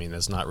were. I mean,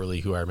 that's not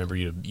really who I remember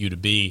you to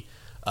be.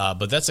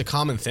 But that's a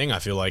common thing, I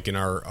feel like, in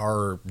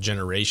our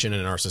generation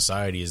and in our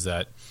society, is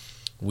that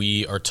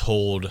we are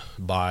told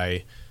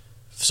by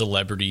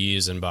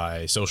celebrities and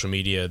by social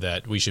media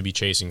that we should be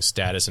chasing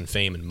status and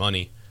fame and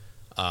money,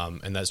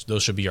 and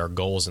those should be our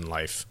goals in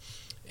life.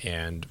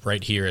 And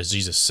right here, as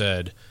Jesus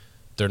said,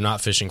 they're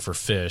not fishing for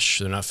fish.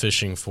 They're not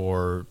fishing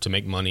to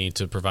make money,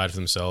 to provide for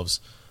themselves.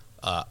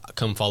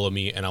 Come follow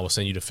me, and I will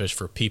send you to fish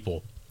for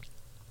people.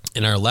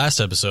 In our last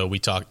episode, we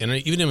talked, and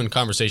even in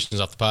conversations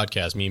off the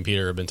podcast, me and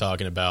Peter have been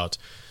talking about,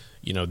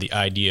 the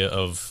idea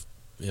of,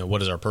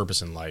 what is our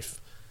purpose in life.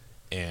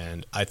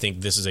 And I think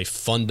this is a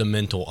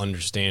fundamental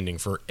understanding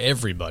for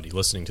everybody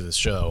listening to this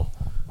show,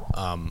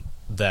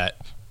 that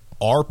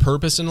our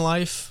purpose in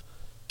life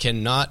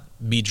cannot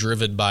be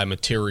driven by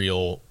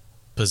material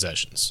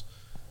possessions.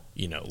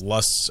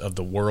 Lusts of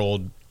the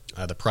world,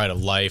 the pride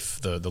of life,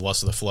 the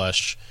lust of the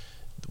flesh.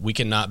 We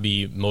cannot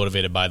be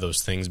motivated by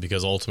those things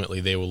because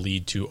ultimately they will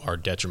lead to our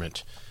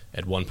detriment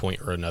at one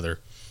point or another.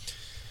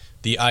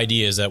 The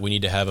idea is that we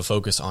need to have a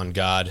focus on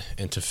God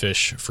and to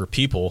fish for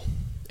people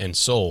and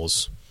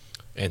souls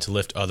and to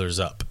lift others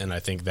up. And I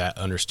think that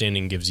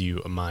understanding gives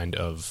you a mind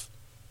of,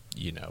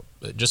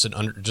 just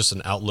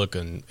an outlook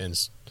and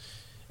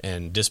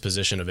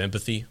disposition of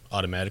empathy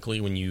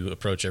automatically when you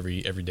approach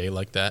every day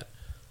like that.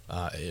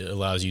 It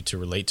allows you to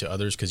relate to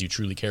others because you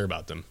truly care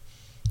about them.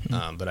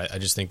 But I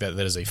just think that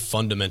is a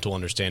fundamental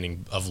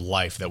understanding of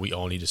life that we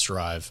all need to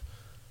strive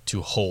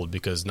to hold,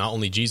 because not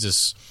only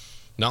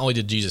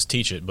did Jesus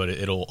teach it, but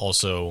it'll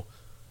also,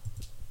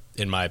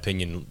 in my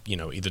opinion,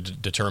 either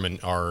determine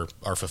our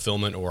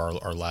fulfillment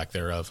or our lack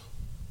thereof.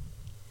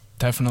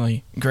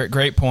 Definitely.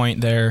 Great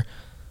point there.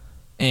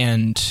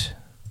 And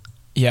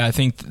yeah, I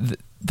think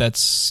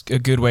that's a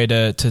good way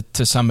to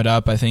sum it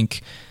up. I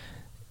think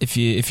if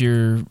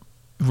you're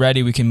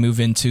ready, we can move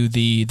into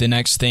the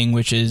next thing,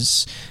 which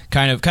is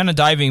kind of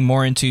diving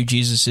more into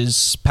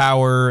Jesus's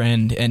power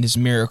and his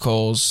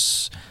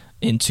miracles,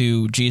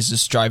 into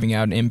Jesus driving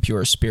out an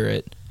impure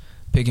spirit.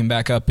 Picking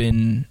back up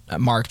in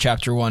Mark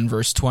chapter 1,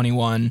 verse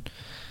 21.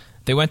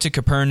 They went to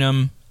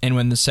Capernaum, and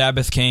when the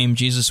Sabbath came,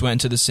 Jesus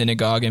went into the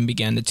synagogue and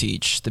began to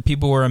teach. The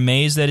people were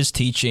amazed at his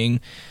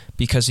teaching,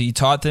 because he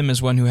taught them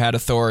as one who had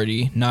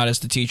authority, not as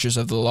the teachers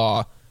of the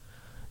law.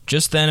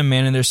 Just then a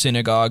man in their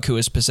synagogue who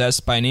was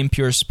possessed by an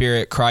impure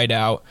spirit cried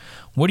out,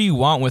 "What do you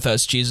want with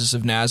us, Jesus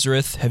of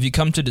Nazareth? Have you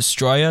come to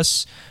destroy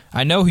us?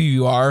 I know who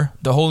you are,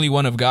 the Holy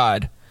One of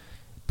God."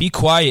 "Be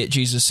quiet,"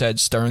 Jesus said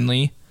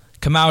sternly.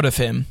 "Come out of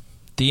him."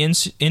 The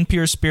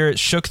impure spirit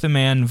shook the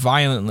man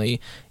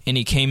violently, and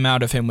he came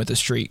out of him with a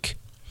shriek.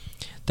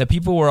 The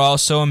people were all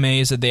so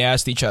amazed that they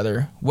asked each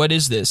other, "What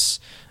is this?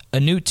 A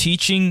new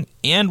teaching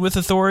and with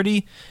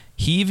authority?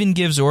 He even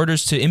gives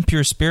orders to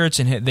impure spirits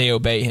and they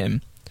obey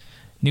him."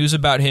 News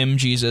about him,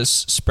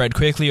 Jesus, spread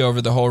quickly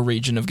over the whole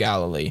region of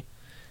Galilee.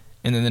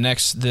 And then the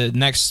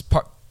next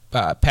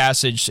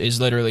passage is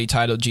literally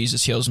titled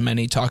 "Jesus Heals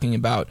Many," talking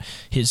about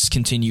his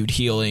continued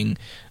healing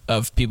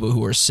of people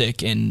who are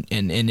sick and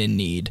in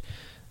need.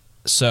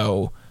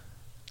 So,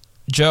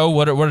 Joe,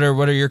 what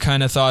are your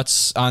kind of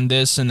thoughts on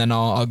this? And then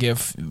I'll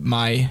give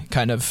my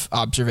kind of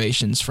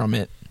observations from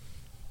it.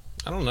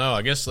 I don't know.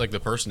 I guess the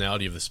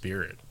personality of the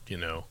spirit.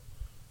 It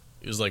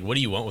was like, "What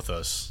do you want with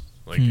us?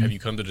 Have you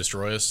come to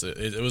destroy us?"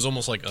 It was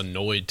almost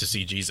annoyed to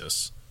see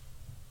Jesus.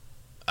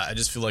 I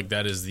just feel like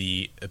that is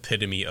the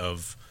epitome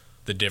of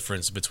the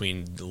difference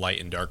between light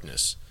and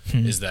darkness.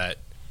 Is that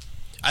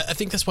I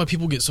think that's why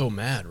people get so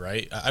mad,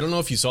 right? I don't know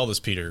if you saw this,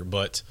 Peter,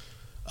 but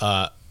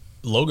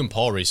Logan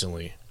Paul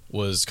recently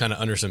was kind of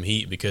under some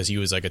heat because he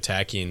was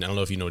attacking. I don't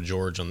know if you know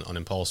George on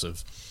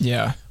Impulsive.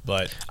 Yeah,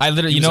 but I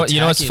literally, you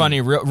know what's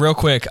funny? Real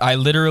quick, I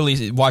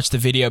literally watched the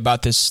video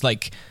about this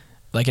like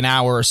an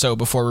hour or so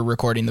before we're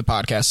recording the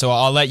podcast. So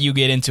I'll let you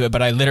get into it,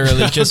 but I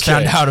literally just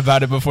found out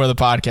about it before the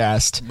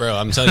podcast. Bro,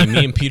 I'm telling you,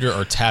 me and Peter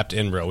are tapped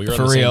in, bro. We were on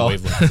the same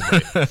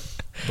wavelength today.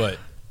 But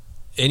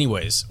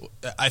anyways,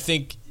 I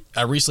think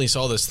I recently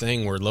saw this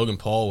thing where Logan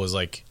Paul was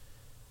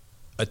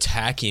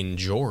attacking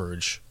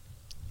George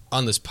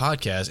on this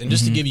podcast. And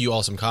just to give you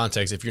all some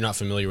context, if you're not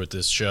familiar with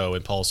this show,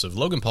 Impulsive,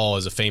 Logan Paul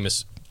is a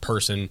famous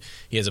person.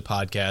 He has a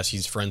podcast.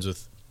 He's friends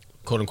with,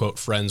 quote unquote,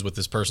 friends with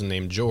this person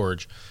named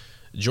George.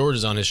 George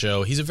is on his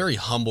show. He's a very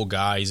humble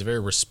guy. He's a very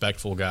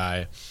respectful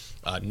guy.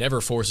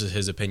 Never forces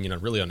his opinion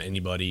on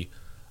anybody.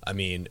 I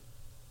mean,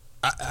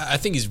 I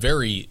think he's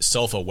very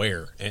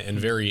self-aware and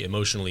very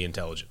emotionally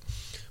intelligent.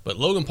 But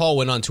Logan Paul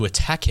went on to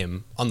attack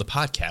him on the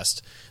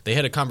podcast. They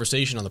had a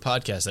conversation on the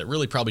podcast that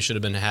really probably should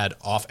have been had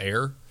off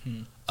air.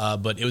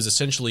 But it was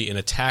essentially an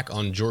attack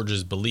on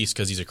George's beliefs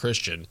because he's a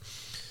Christian.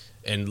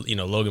 And,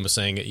 Logan was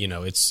saying,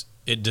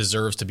 it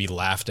deserves to be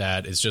laughed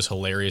at. It's just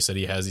hilarious that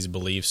he has these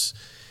beliefs.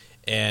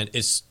 And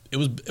it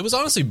was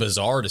honestly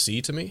bizarre to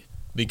see to me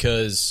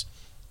because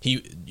he,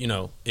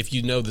 if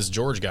you know this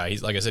George guy,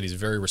 he's, like I said, he's a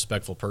very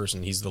respectful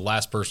person. He's the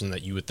last person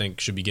that you would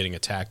think should be getting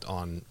attacked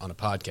on a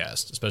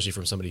podcast, especially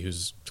from somebody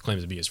who's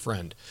claims to be his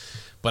friend.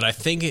 But I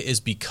think it is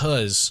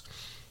because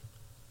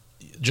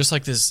just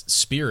like this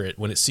spirit,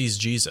 when it sees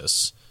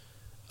Jesus,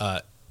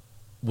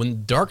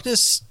 when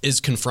darkness is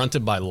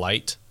confronted by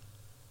light,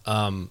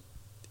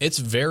 it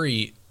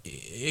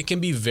can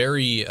be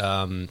very,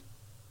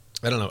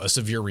 a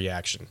severe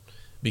reaction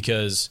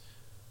because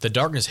the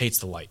darkness hates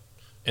the light.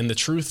 And the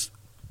truth,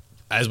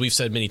 as we've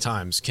said many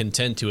times, can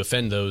tend to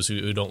offend those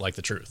who don't like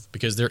the truth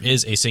because there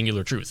is a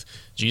singular truth.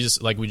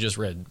 Jesus, like we just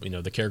read,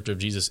 the character of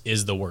Jesus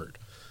is the Word.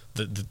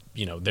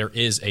 There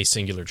is a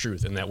singular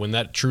truth, and that when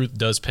that truth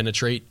does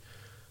penetrate,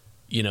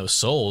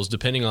 souls,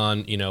 depending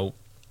on,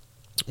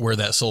 where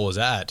that soul is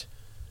at,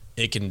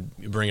 it can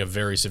bring a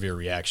very severe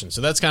reaction.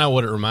 So that's kind of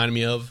what it reminded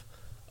me of.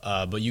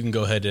 But you can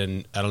go ahead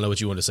and, I don't know what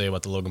you want to say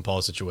about the Logan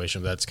Paul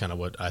situation, but that's kind of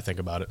what I think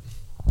about it.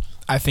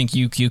 I think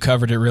you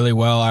covered it really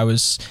well. I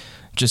was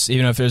just,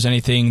 even if there's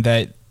anything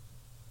that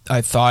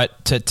I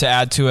thought to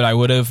add to it I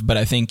would have, but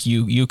I think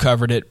you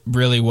covered it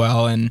really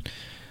well, and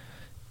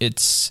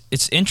it's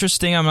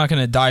interesting. I'm not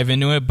going to dive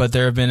into it, but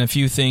there have been a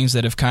few things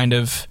that have kind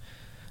of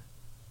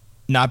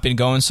not been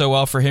going so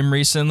well for him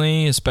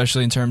recently,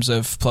 especially in terms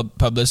of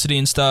publicity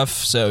and stuff.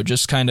 So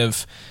just kind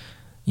of,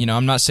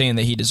 I'm not saying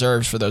that he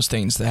deserves for those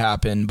things to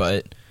happen,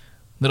 but a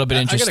little bit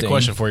interesting. I got a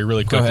question for you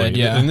really quickly. Go ahead,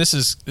 yeah. And this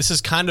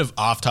is kind of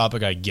off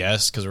topic, I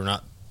guess, because we're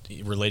not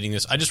relating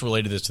this. I just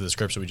related this to the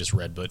scripture we just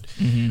read, but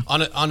in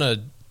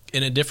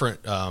a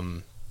different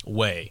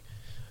way.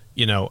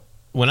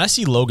 When I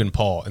see Logan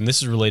Paul, and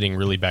this is relating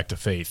really back to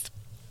faith,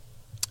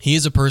 he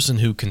is a person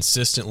who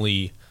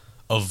consistently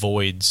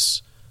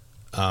avoids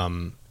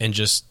and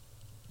just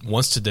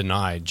wants to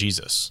deny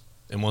Jesus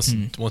and wants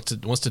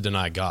to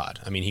deny God.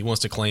 I mean, he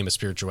wants to claim a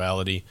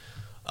spirituality,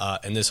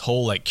 and this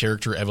whole like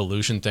character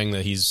evolution thing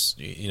that he's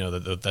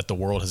that the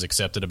world has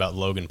accepted about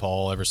Logan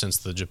Paul ever since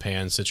the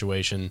Japan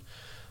situation.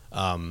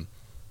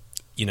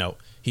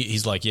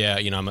 He's like, yeah,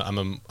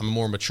 I'm a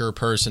more mature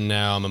person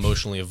now. I'm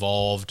emotionally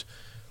evolved.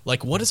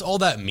 Like, what does all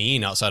that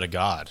mean outside of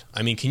God?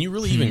 I mean, can you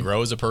really even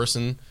grow as a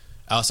person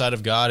outside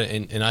of God?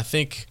 And I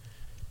think,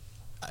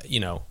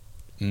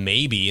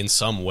 maybe in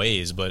some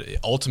ways, but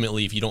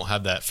ultimately, if you don't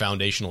have that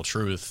foundational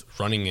truth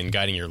running and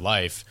guiding your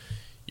life,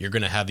 you're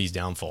going to have these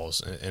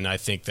downfalls. And I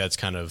think that's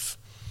kind of,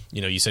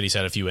 you said he's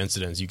had a few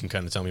incidents. You can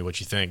kind of tell me what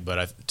you think,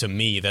 but to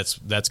me, that's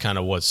kind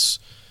of what's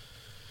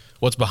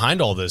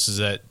behind all this, is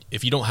that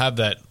if you don't have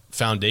that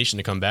foundation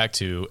to come back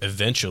to,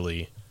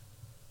 eventually,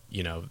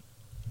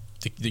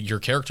 your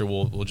character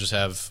will just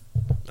have,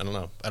 I don't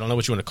know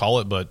what you want to call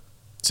it, but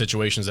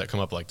situations that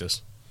come up like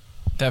this.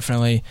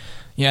 Definitely.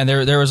 Yeah,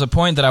 there was a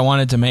point that I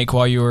wanted to make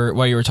while you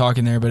were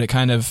talking there, but it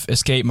kind of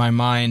escaped my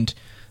mind.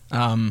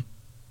 I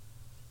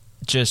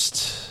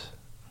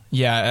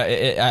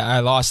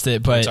lost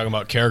it. But talking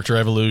about character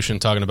evolution,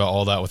 talking about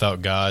all that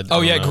without God.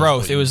 Oh yeah,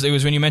 growth. It was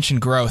when you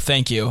mentioned growth.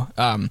 Thank you.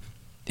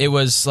 It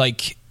was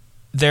like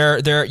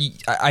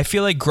I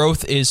feel like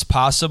growth is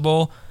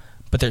possible,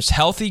 but there's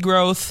healthy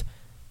growth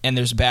and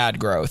there's bad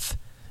growth.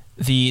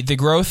 The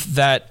growth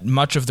that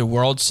much of the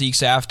world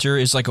seeks after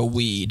is like a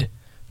weed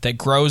that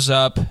grows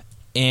up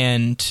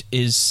and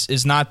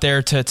is not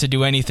there to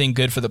do anything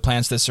good for the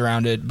plants that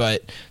surround it,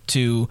 but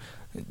to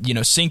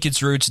sink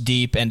its roots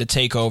deep and to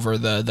take over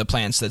the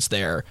plants that's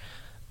there.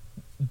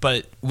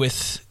 But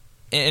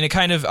and it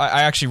kind of,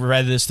 I actually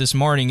read this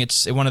morning.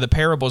 It's one of the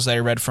parables that I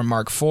read from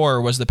Mark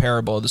 4 was the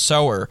parable of the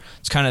sower.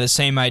 It's kind of the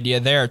same idea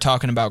there,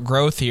 talking about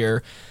growth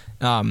here.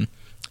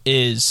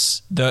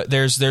 There's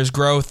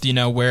growth,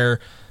 where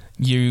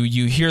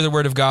you hear the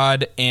word of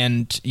God,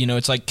 and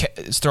it's like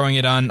it's throwing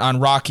it on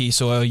rocky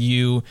soil.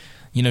 You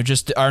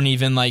just aren't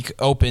even like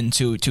open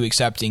to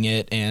accepting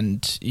it,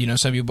 and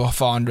some people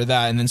fall under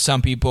that, and then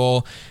some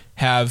people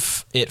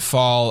have it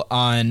fall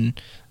on,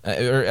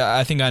 or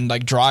I think on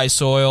like dry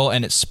soil,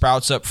 and it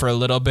sprouts up for a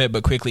little bit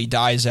but quickly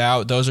dies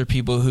out. Those are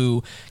people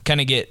who kind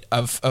of get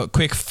a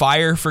quick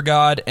fire for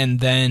God, and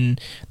then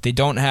they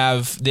don't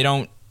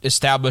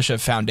establish a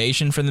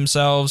foundation for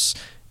themselves,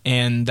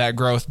 and that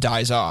growth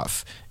dies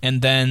off.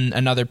 And then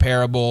another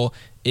parable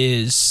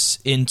is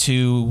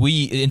into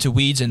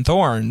weeds and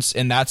thorns,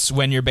 and that's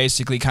when you're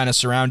basically kind of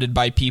surrounded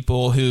by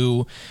people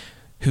who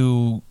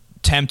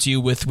tempt you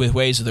with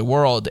ways of the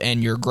world,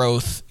 and your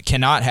growth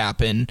cannot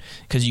happen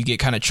because you get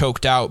kind of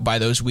choked out by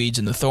those weeds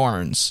and the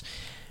thorns.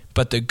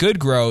 But the good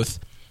growth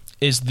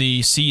is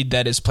the seed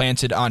that is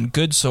planted on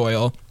good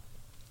soil,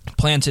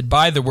 planted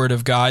by the word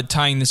of God,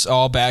 tying this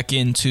all back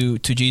into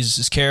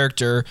Jesus'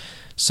 character,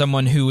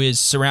 someone who is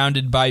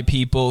surrounded by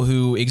people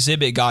who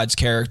exhibit God's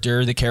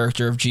character, the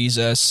character of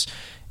Jesus,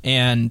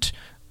 and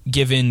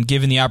given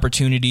the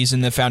opportunities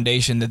and the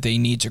foundation that they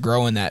need to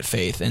grow in that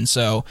faith. And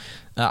so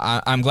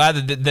I'm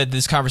glad that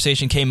this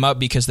conversation came up,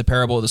 because the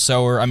parable of the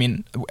sower, I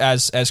mean,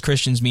 as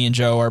Christians, me and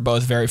Joe are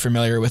both very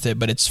familiar with it,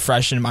 but it's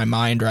fresh in my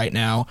mind right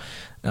now.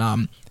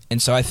 And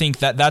so I think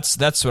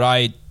that's what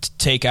I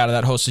take out of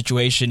that whole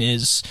situation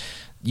is,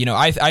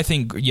 I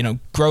think,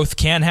 growth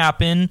can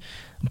happen,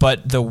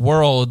 but the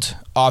world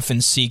often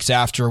seeks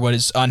after what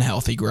is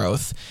unhealthy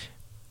growth,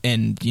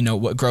 and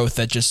what growth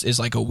that just is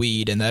like a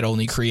weed, and that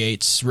only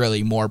creates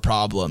really more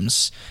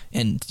problems.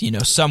 And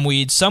some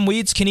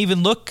weeds can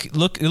even look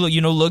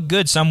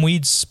good. Some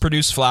weeds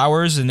produce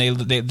flowers, and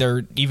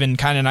they're even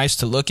kind of nice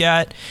to look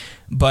at,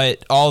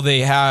 but all they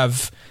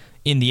have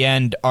in the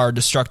end are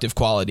destructive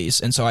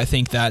qualities. And so I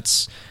think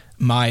that's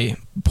my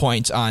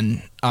point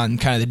on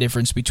kind of the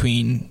difference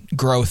between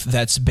growth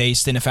that's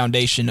based in a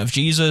foundation of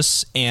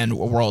Jesus and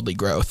worldly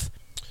growth.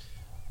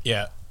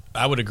 Yeah,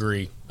 I would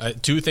agree.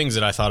 Two things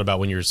that I thought about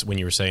when you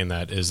were saying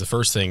that is, the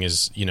first thing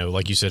is,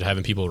 like you said,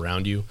 having people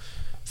around you.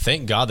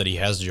 Thank God that he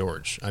has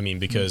George. I mean,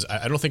 because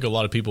I don't think a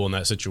lot of people in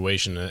that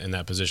situation, in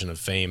that position of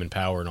fame and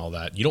power and all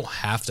that, you don't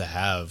have to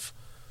have,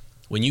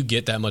 when you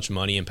get that much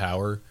money and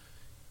power,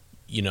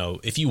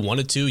 if you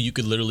wanted to, you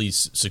could literally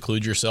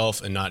seclude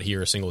yourself and not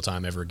hear a single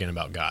time ever again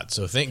about God.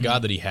 So thank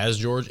God that he has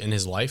George in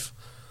his life.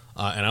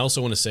 And I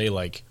also want to say,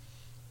 like,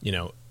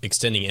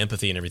 extending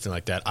empathy and everything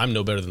like that, I'm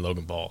no better than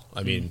Logan Paul.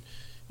 I mean,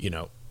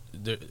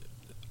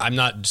 I'm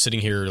not sitting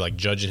here like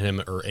judging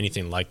him or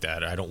anything like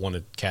that. I don't want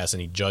to cast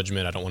any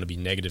judgment. I don't want to be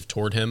negative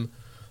toward him.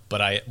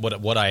 But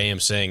what I am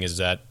saying is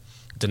that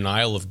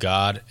denial of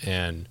God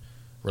and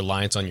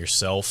reliance on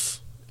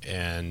yourself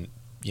and,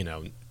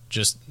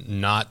 just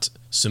not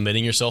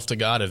submitting yourself to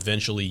God,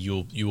 eventually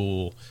you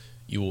will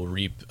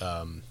reap,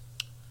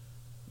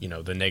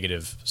 the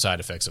negative side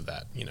effects of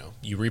that.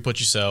 You reap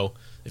what you sow.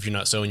 If you're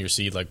not sowing your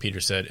seed, like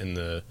Peter said, in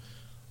the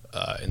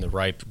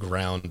ripe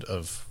ground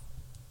of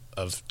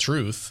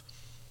truth,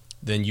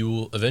 then you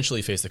will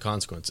eventually face the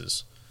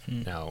consequences.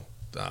 Now,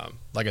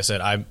 like I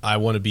said, I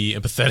want to be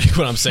empathetic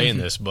when I'm saying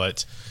this,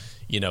 but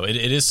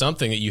it is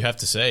something that you have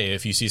to say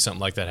if you see something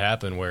like that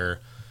happen. Where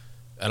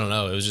I don't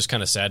know, it was just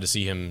kind of sad to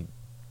see him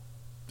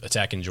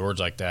attacking George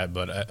like that.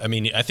 But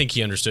I think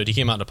he understood. He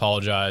came out and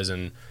apologized,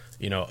 and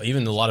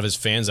even a lot of his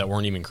fans that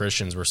weren't even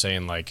Christians were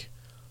saying like,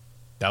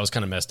 that was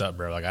kind of messed up,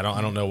 bro. Like I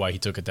don't know why he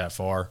took it that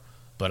far,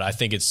 but I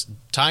think it's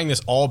tying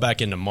this all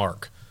back into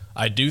Mark.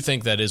 I do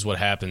think that is what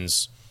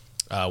happens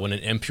when an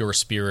impure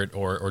spirit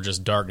or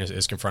just darkness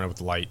is confronted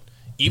with light.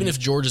 Even if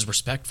George is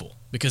respectful,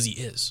 because he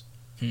is.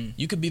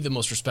 You could be the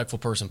most respectful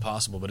person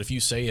possible, but if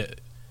you say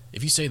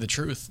the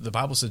truth, the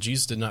Bible says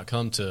Jesus did not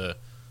come to,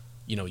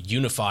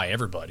 unify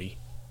everybody.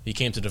 He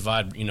came to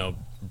divide,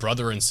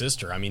 brother and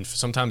sister. I mean,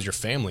 sometimes your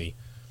family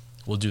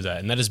will do that,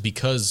 and that is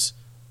because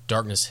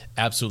darkness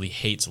absolutely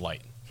hates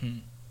light.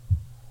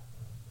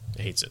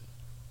 It hates it.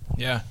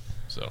 Yeah.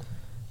 So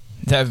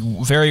that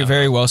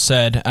very well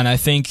said. And I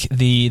think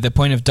the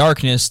point of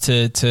darkness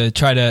to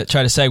try to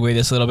segue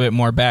this a little bit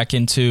more back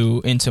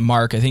into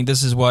Mark. I think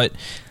this is what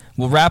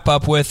we'll wrap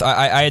up with.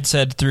 I had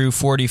said through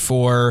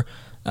 44.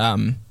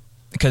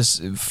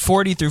 Because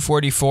 40 through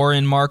 44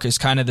 in Mark is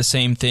kind of the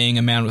same thing.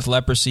 A man with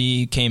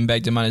leprosy came,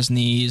 begged him on his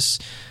knees.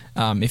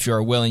 If you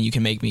are willing, you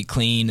can make me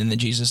clean. And then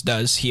Jesus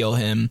does heal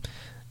him.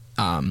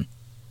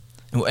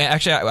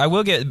 Actually, I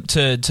will get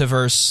to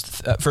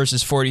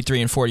verses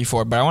 43 and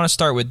 44, but I want to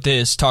start with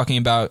this, talking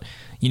about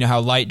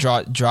how light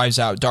drives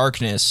out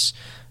darkness.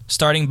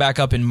 Starting back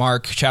up in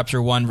Mark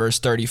chapter 1, verse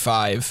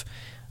 35.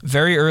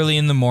 Very early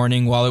in the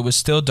morning, while it was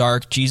still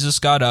dark, Jesus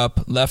got up,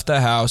 left the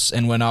house,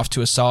 and went off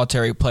to a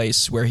solitary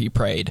place where he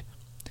prayed.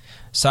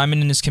 Simon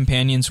and his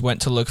companions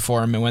went to look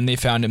for him, and when they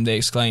found him, they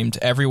exclaimed,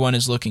 "Everyone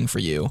is looking for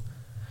you."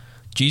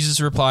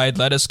 Jesus replied,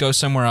 "Let us go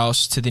somewhere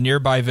else, to the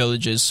nearby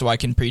villages, so I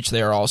can preach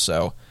there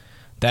also.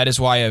 That is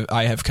why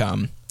I have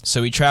come."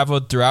 So he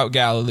traveled throughout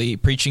Galilee,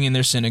 preaching in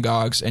their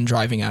synagogues and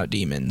driving out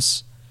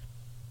demons.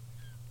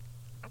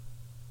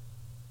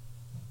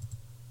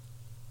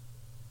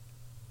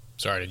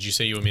 Sorry, did you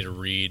say you want me to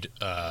read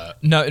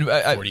no,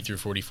 40 through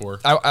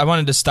 44? I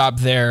wanted to stop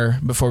there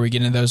before we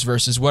get into those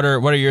verses. What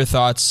are your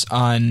thoughts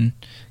on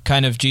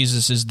kind of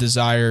Jesus'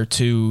 desire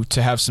to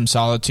have some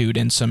solitude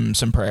and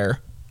some prayer?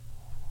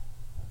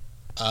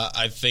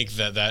 I think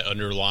that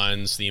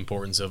underlines the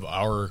importance of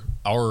our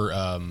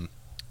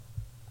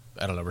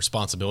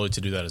responsibility to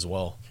do that as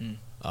well.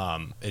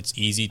 It's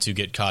easy to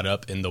get caught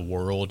up in the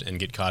world and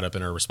get caught up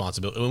in our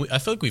responsibility. I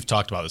feel like we've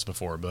talked about this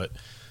before, but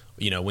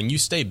when you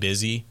stay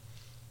busy,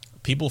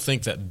 people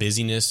think that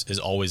busyness is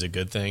always a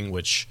good thing,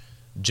 which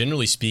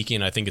generally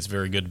speaking, I think it's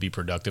very good to be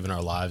productive in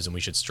our lives, and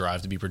we should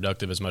strive to be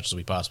productive as much as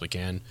we possibly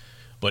can.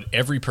 But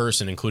every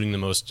person, including the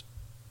most,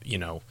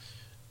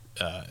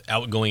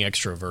 outgoing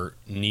extrovert,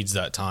 needs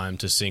that time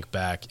to sink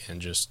back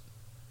and just,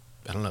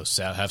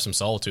 have some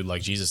solitude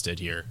like Jesus did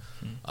here,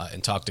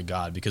 and talk to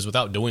God. Because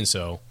without doing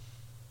so,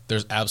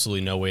 there's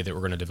absolutely no way that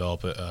we're going to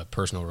develop a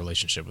personal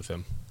relationship with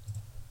him.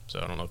 So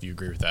I don't know if you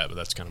agree with that, but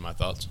that's kind of my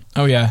thoughts.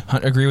 Oh yeah, I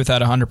agree with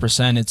that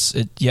 100%.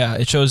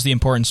 It shows the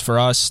importance for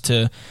us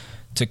to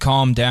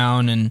calm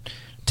down and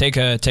take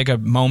a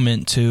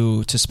moment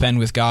to spend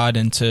with God,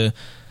 and to,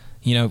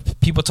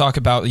 people talk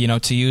about,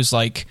 to use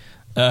like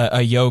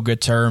a yoga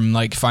term,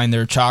 like find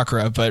their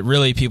chakra, but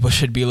really people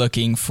should be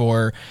looking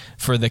for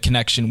the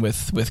connection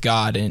with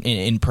God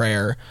in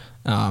prayer.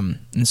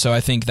 And so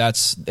I think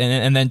that's,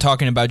 and then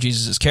talking about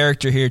Jesus'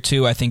 character here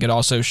too, I think it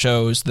also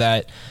shows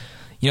that,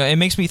 it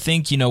makes me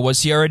think,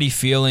 was he already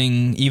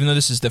feeling, even though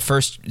this is the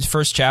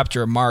first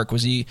chapter of Mark,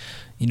 was he,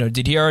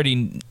 did he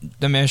already,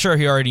 I'm sure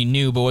he already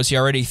knew, but was he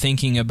already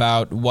thinking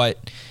about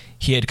what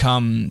he had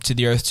come to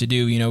the earth to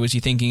do? Was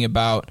he thinking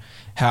about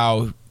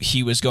how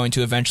he was going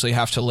to eventually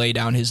have to lay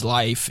down his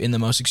life in the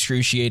most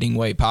excruciating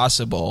way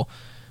possible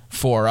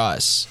for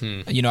us?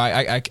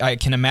 I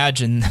can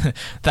imagine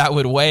that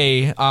would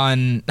weigh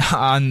on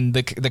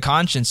the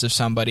conscience of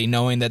somebody,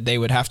 knowing that they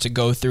would have to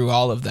go through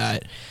all of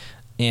that.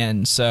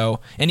 And so,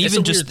 and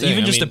even just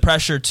the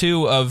pressure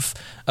too of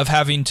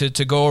having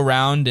to go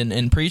around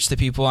and preach to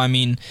people. I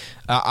mean,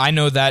 I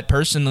know that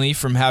personally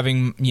from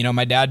having,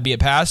 my dad be a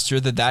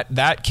pastor,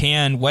 that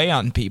can weigh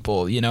on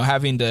people,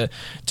 having to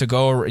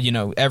go,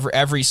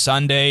 every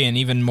Sunday, and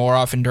even more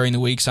often during the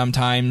week,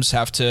 sometimes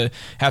have to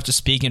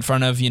speak in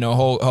front of, a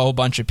whole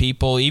bunch of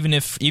people, even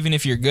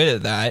if you're good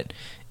at that.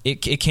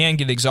 it can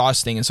get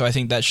exhausting. And so I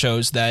think that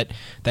shows that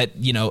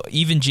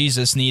even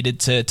Jesus needed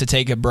to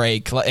take a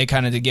break,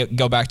 kind of to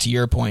go back to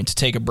your point, to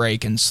take a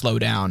break and slow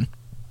down.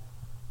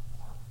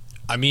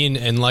 I mean,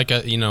 and like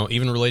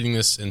even relating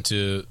this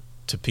into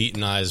Pete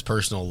and I's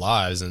personal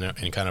lives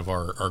and kind of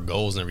our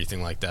goals and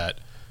everything like that,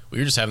 we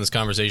were just having this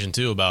conversation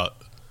too about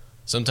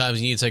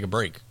sometimes you need to take a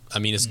break. I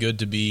mean, it's good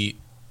to be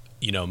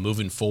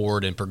moving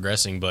forward and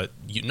progressing, but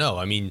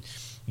I mean,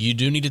 you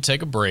do need to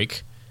take a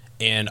break.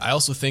 And I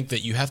also think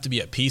that you have to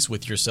be at peace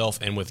with yourself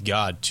and with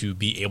God to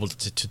be able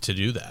to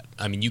do that.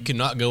 I mean, you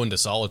cannot go into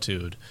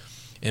solitude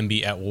and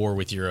be at war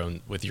with your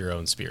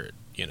own spirit,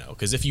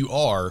 because if you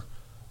are,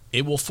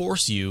 it will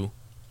force you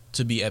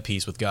to be at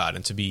peace with God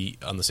and to be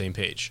on the same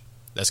page.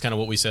 That's kind of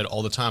what we said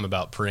all the time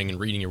about praying and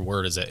reading your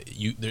word, is that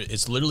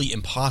it's literally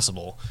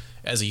impossible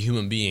as a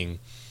human being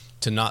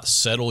to not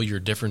settle your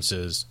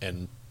differences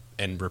and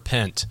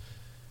repent.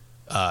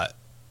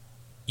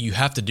 You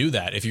have to do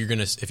that if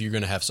you're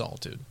gonna have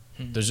solitude.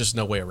 There's just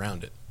no way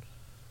around it.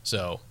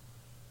 So,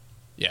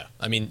 yeah,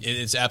 I mean,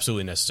 it's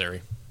absolutely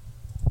necessary.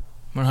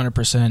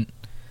 100%.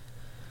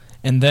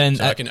 And then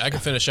so I can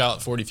finish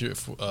out 40 through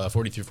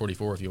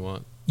 44 if you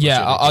want.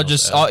 Yeah,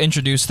 I'll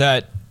introduce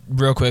that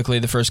real quickly.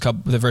 The first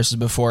couple, the verses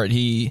before it,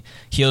 he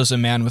heals a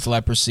man with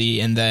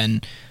leprosy, and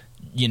then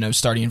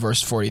starting in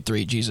verse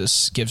 43,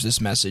 Jesus gives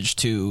this message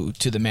to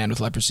the man with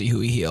leprosy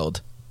who he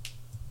healed.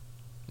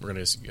 We're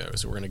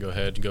gonna go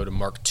ahead and go to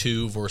Mark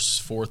 2, verse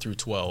 4 through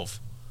 12.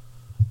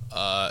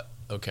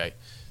 Okay.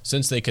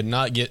 Since they could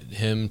not get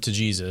him to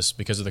Jesus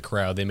because of the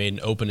crowd, they made an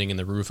opening in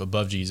the roof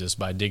above Jesus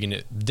by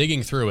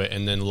digging through it,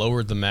 and then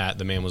lowered the mat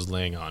the man was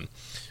laying on.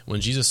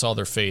 When Jesus saw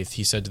their faith,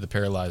 he said to the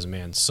paralyzed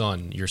man,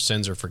 "Son, your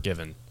sins are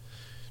forgiven."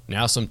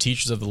 Now some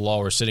teachers of the law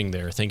were sitting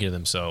there, thinking to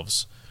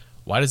themselves,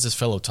 "Why does this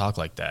fellow talk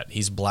like that?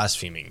 He's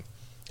blaspheming.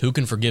 Who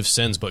can forgive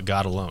sins but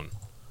God alone?"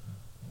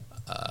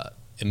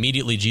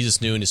 Immediately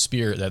Jesus knew in his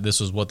spirit that this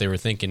was what they were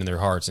thinking in their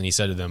hearts, and he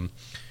said to them,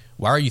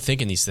 "Why are you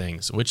thinking these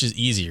things? Which is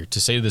easier,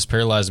 to say to this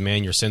paralyzed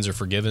man, 'Your sins are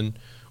forgiven,'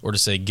 or to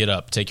say, 'Get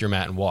up, take your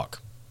mat and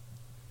walk'?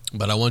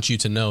 But I want you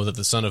to know that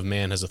the Son of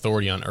Man has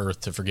authority on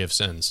earth to forgive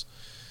sins."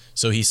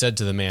 So he said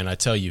to the man, "I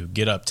tell you,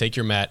 get up, take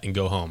your mat, and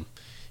go home."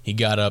 He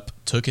got up,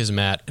 took his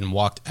mat, and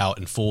walked out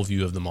in full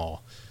view of them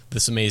all.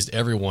 This amazed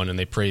everyone, and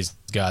they praised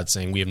God,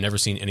 saying, "We have never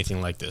seen anything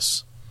like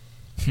this."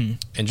 And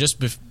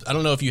I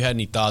don't know if you had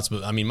any thoughts,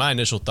 but I mean, my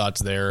initial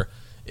thoughts there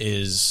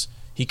is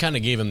he kind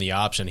of gave him the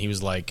option. He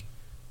was like,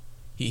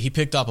 he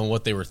picked up on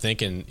what they were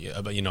thinking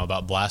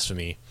about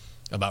blasphemy,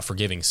 about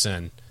forgiving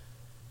sin.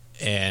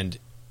 And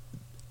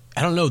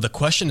I don't know, the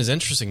question is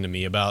interesting to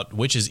me about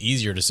which is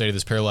easier, to say to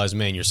this paralyzed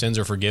man, "Your sins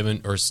are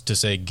forgiven," or to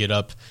say, "Get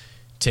up,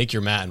 take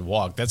your mat and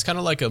walk." That's kind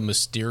of like a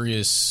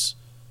mysterious,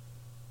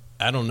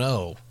 I don't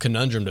know,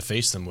 conundrum to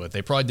face them with.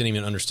 They probably didn't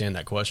even understand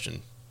that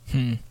question.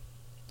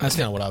 That's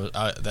kind of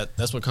what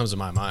that's what comes to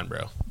my mind,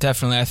 bro.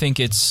 Definitely. I think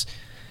it's,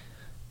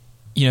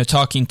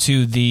 talking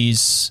to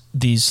these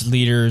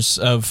leaders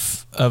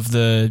of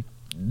the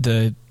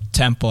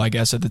temple, I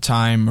guess, at the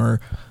time, or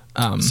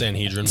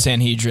Sanhedrin,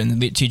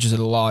 the teachers of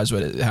the law is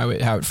how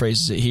it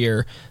phrases it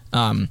here.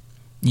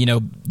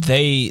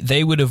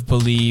 They would have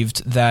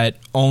believed that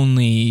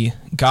only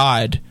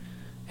God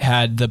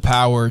had the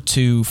power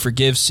to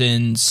forgive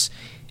sins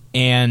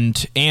and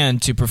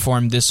to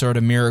perform this sort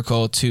of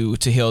miracle to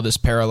heal this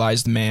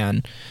paralyzed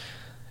man.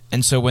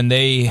 And so when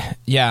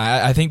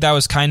I think that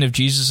was kind of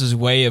Jesus's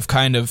way of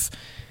kind of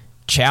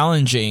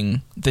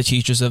challenging the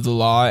teachers of the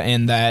law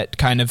and that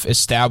kind of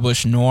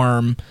established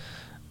norm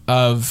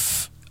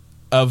of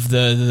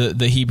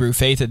the Hebrew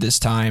faith at this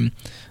time,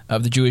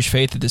 of the Jewish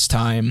faith at this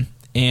time.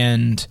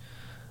 And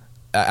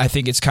I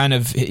think it's kind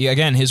of,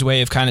 again, his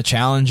way of kind of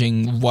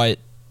challenging what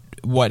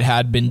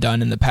had been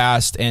done in the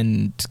past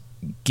and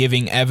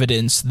giving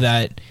evidence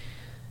that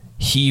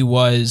he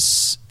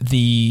was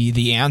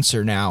the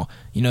answer now.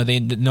 They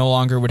no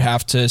longer would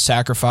have to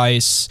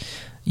sacrifice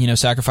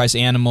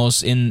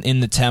animals in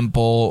the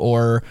temple,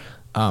 or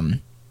pray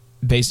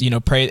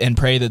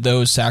that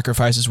those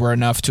sacrifices were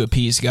enough to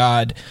appease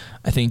God.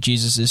 I think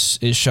Jesus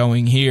is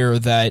showing here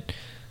that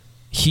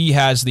he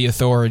has the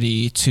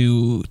authority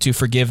to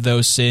forgive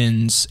those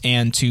sins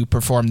and to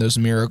perform those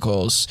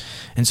miracles.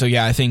 And so,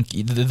 I think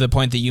the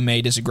point that you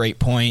made is a great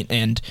point,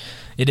 and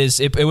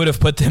it would have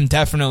put them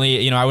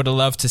definitely, I would have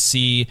loved to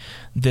see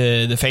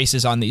the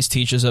faces on these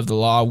teachers of the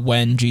law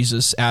when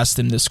Jesus asked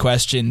them this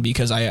question,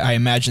 because I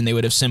imagine they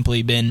would have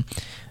simply been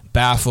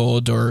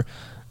baffled or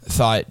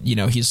thought,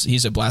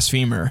 he's a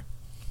blasphemer.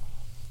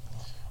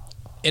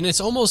 And it's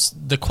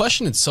almost, the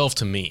question itself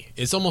to me,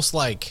 it's almost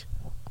like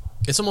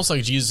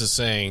Jesus is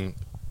saying,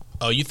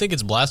 "Oh, you think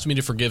it's blasphemy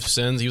to forgive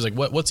sins?" He was like,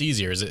 "What's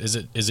easier? Is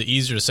it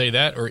easier to say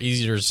that, or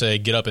easier to say,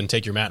 'Get up and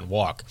take your mat and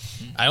walk'?"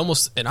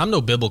 And I'm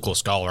no biblical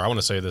scholar. I want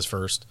to say this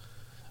first.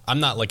 I'm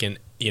not like I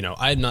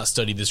had not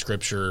studied the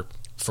scripture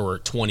for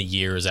 20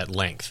 years at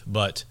length,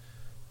 but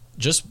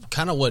just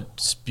kind of what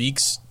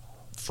speaks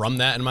from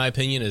that, in my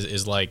opinion,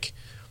 is like,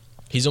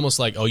 he's almost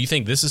like, "Oh, you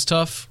think this is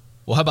tough?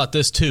 Well, how about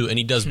this too?" And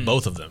he does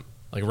both of them,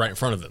 like right in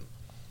front of them.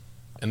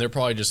 And they're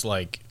probably just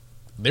like,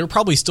 they were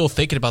probably still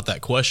thinking about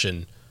that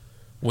question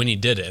when he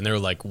did it, and they were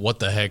like, what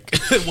the heck?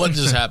 What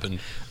just happened?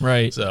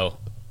 Right. So,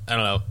 I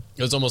don't know.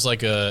 It was almost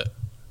like I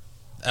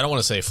don't want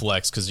to say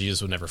flex, because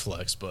Jesus would never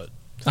flex, but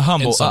a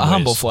humble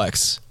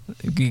flex.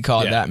 You could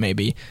call it that,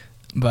 maybe.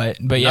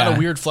 But yeah. Not a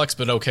weird flex,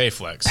 but okay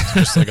flex. It's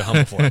just like a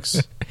humble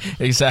flex.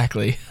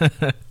 Exactly.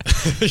 I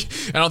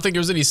don't think there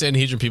was any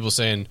Sanhedrin people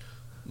saying,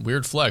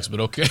 weird flex, but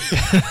okay.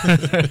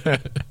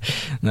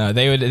 No,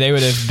 they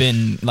would have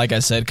been, like I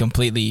said,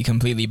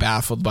 completely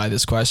baffled by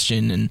this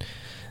question, and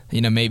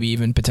maybe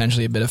even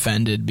potentially a bit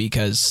offended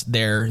because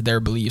their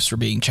beliefs were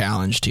being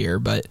challenged here.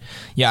 But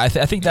yeah, I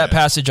think that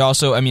passage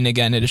also, I mean,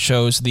 again, it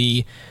shows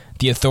the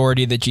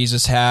authority that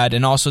Jesus had,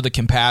 and also the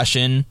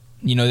compassion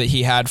that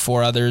he had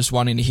for others,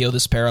 wanting to heal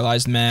this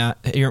paralyzed man,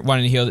 and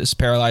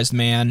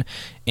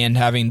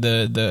having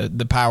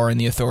the power and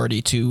the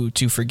authority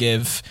to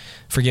forgive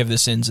the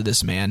sins of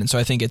this man. And so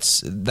I think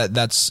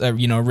that's a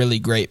really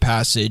great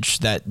passage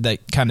that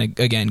kind of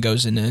again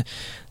goes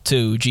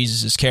into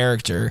Jesus's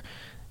character.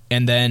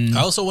 And then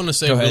I also want to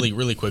say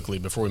really quickly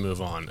before we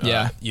move on.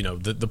 Yeah.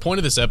 The point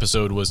of this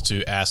episode was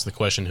to ask the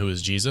question, who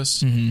is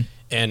Jesus? Mm-hmm.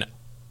 And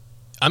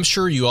I'm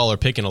sure you all are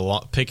picking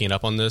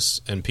up on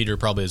this, and Peter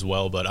probably as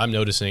well, but I'm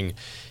noticing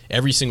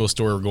every single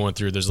story we're going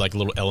through, there's like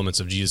little elements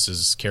of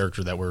Jesus'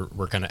 character that we're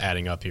kind of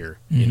adding up here.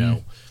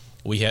 Mm-hmm.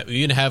 We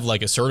even have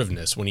like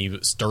assertiveness when he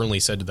sternly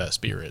said to that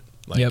spirit,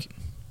 like, yep,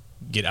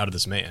 get out of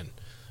this man,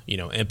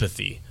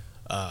 empathy,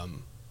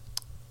 and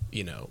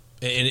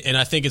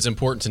I think it's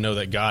important to know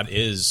that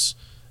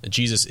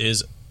Jesus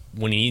is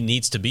when he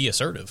needs to be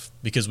assertive,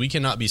 because we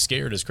cannot be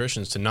scared as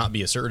Christians to not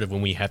be assertive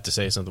when we have to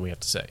say something we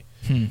have to say.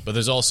 But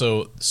there's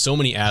also so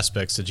many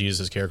aspects to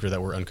Jesus' character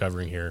that we're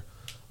uncovering here,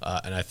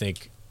 and I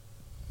think,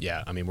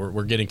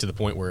 we're getting to the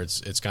point where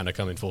it's kind of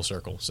coming full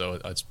circle. So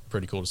it's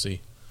pretty cool to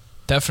see.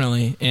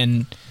 Definitely,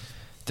 and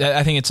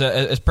I think it's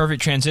a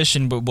perfect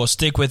transition. But we'll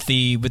stick with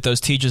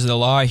those teachers of the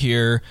law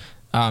here,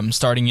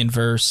 starting in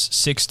verse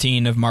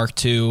 16 of Mark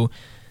 2.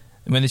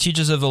 When the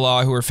teachers of the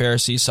law, who were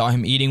Pharisees, saw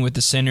him eating with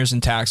the sinners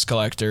and tax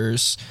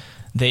collectors,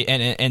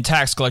 and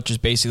tax collectors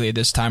basically at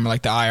this time are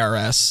like the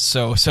IRS,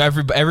 so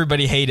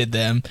everybody hated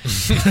them.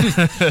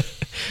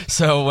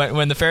 So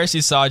when the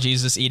Pharisees saw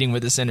Jesus eating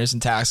with the sinners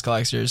and tax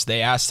collectors,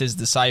 they asked his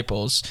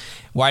disciples,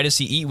 "Why does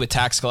he eat with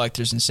tax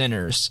collectors and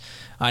sinners?"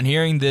 On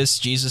hearing this,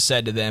 Jesus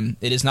said to them,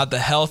 "It is not the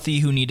healthy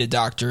who need a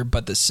doctor,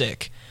 but the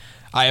sick.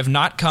 I have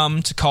not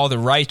come to call the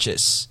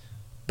righteous,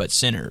 but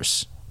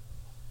sinners."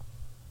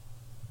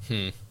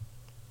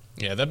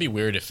 Yeah, that'd be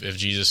weird if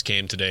Jesus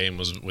came today and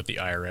was with the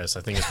IRS.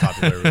 I think his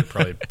popularity would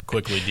probably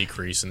quickly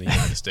decrease in the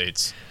United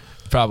States.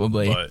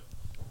 Probably. But,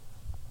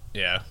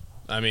 yeah.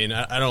 I mean,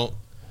 I don't...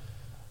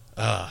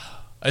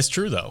 it's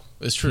true, though.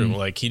 It's true.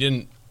 Like, he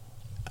didn't...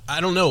 I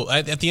don't know.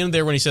 At the end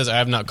there when he says, "I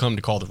have not come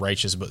to call the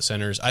righteous but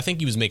sinners," I think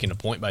he was making a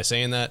point by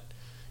saying that.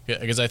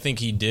 Because I think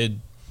he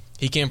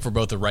came for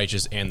both the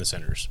righteous and the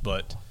sinners.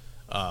 But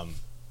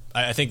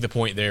I think the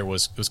point there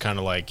was kind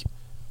of like,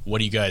 what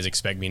do you guys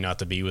expect me not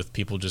to be with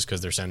people just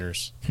because they're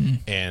sinners?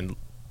 And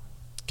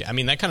I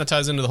mean, that kind of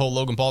ties into the whole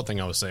Logan Paul thing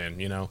I was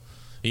saying.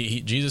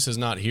 Jesus is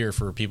not here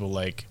for people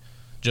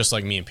just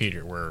like me and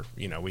Peter, where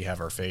we have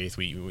our faith,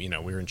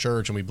 we're in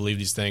church and we believe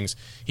these things.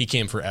 He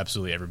came for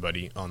absolutely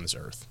everybody on this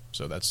earth.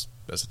 So that's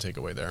the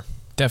takeaway there.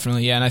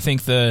 Definitely, yeah. And I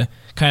think the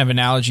kind of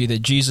analogy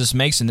that Jesus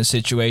makes in this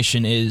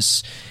situation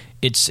is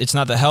it's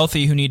not the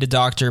healthy who need a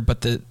doctor,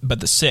 but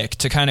the sick.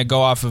 To kind of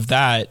go off of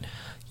that.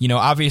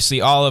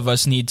 Obviously all of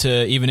us need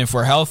to, even if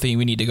we're healthy,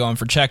 we need to go in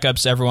for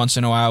checkups every once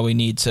in a while. We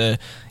need to,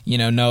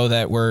 know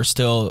that we're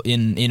still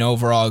in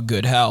overall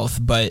good health.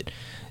 But,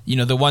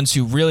 the ones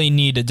who really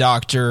need a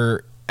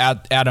doctor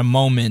at a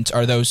moment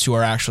are those who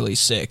are actually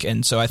sick.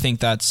 And so I think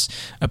that's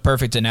a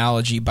perfect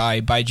analogy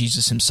by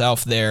Jesus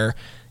himself there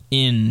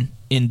in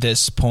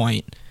this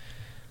point.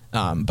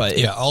 But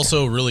yeah,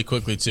 also really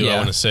quickly too, I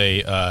want to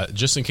say,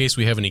 just in case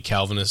we have any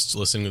Calvinists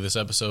listening to this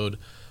episode,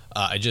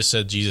 I just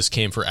said Jesus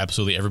came for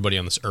absolutely everybody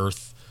on this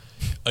earth.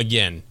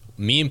 Again,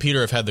 me and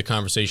Peter have had the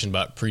conversation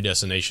about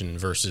predestination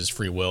versus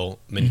free will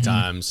many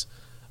times.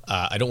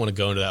 I don't want to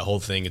go into that whole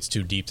thing. It's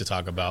too deep to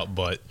talk about,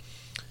 but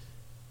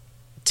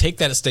take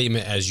that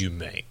statement as you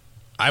may.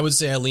 I would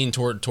say I lean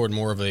toward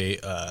more of a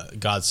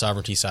God's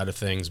sovereignty side of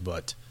things,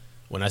 but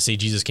when I say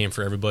Jesus came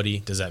for everybody,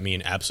 does that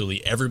mean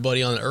absolutely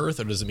everybody on earth,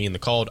 or does it mean the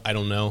called? I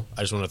don't know.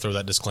 I just want to throw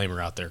that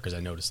disclaimer out there because I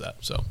noticed that.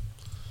 So,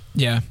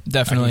 yeah,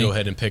 definitely. I can go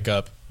ahead and pick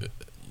up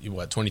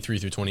 23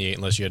 through 28,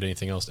 unless you had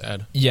anything else to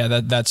add.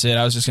 Yeah, that's it.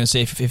 I was just going to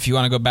say, if you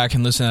want to go back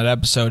and listen to that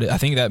episode, I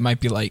think that might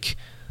be probably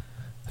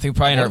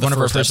one of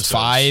our first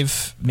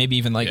 5, maybe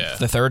even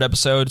the third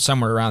episode,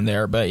 somewhere around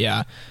there. But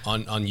yeah,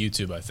 on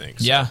YouTube, I think.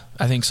 So. Yeah,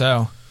 I think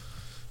so.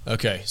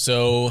 Okay,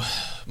 so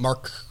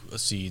Mark,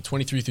 let's see,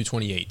 23 through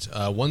 28.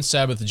 One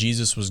Sabbath,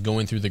 Jesus was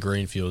going through the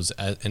grain fields,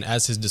 and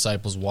as his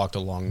disciples walked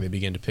along, they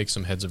began to pick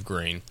some heads of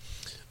grain.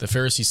 The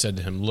Pharisees said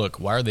to him,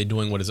 "Look, why are they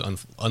doing what is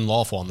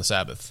unlawful on the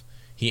Sabbath?"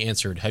 He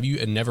answered, "Have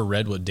you never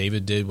read what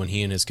David did when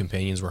he and his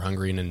companions were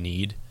hungry and in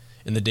need?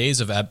 In the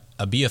days of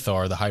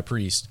Abiathar, the high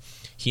priest,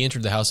 he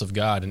entered the house of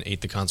God and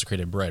ate the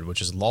consecrated bread,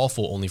 which is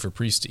lawful only for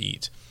priests to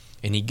eat.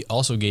 And he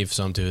also gave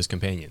some to his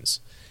companions.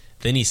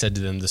 Then he said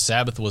to them, the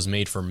Sabbath was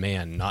made for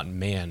man, not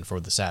man for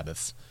the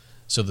Sabbath.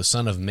 So the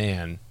Son of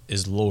Man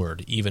is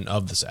Lord even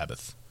of the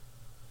Sabbath.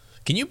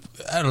 Can you,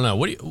 I don't know,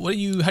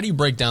 how do you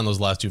break down those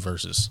last two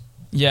verses?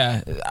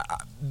 Yeah,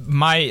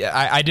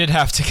 I did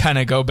have to kind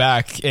of go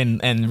back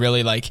and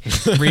really like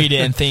read it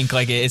and think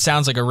like it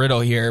sounds like a riddle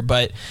here,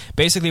 but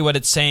basically what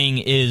it's saying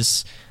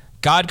is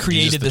God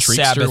created the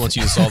Sabbath. Once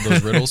you solve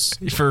those riddles,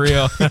 for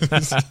real,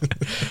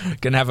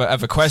 gonna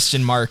have a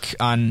question mark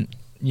on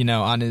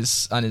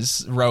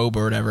his robe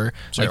or whatever,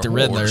 so, like the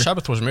Riddler. The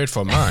Sabbath was made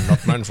for man,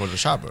 not man for the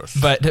Sabbath.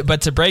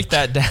 But to break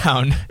that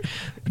down,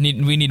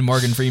 we need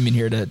Morgan Freeman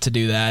here to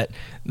do that.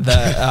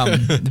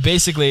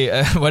 Basically,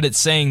 what it's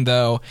saying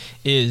though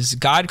is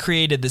God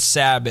created the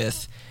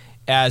Sabbath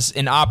as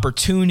an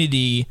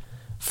opportunity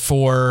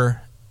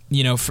for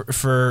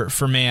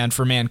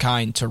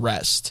mankind to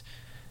rest.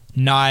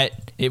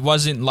 It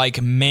wasn't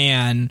like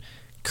man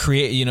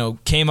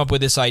came up with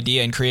this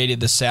idea and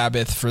created the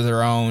Sabbath for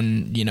their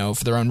own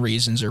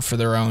reasons or for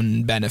their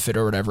own benefit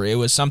or whatever. It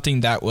was something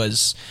that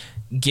was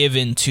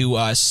given to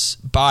us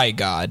by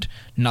God,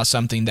 not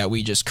something that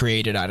we just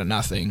created out of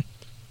nothing.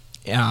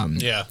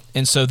 And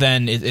so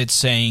then it's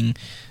saying,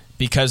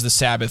 because the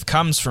Sabbath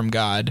comes from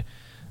God,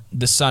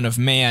 the Son of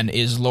Man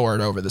is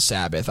Lord over the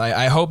Sabbath.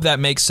 I hope that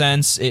makes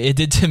sense. It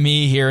did to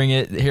me hearing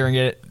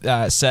it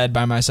said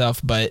by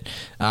myself, but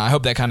I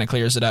hope that kind of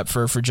clears it up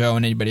for Joe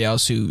and anybody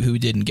else who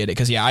didn't get it.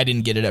 Because I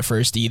didn't get it at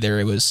first either.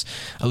 It was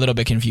a little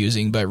bit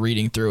confusing, but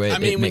reading through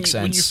it, it makes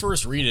sense. When you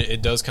first read it,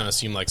 it does kind of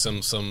seem like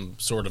some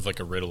sort of like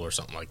a riddle or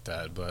something like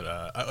that. But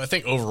I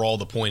think overall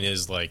the point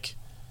is like,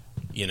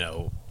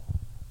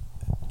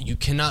 you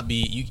cannot be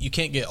you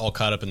can't get all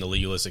caught up in the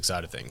legalistic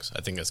side of things.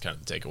 I think that's kind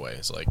of the takeaway.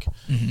 It's like,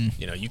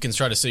 you can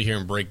try to sit here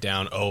and break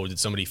down, did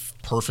somebody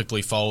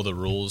perfectly follow the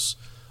rules?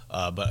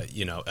 But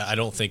I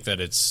don't think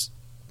that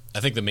I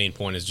think the main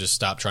point is just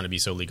stop trying to be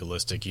so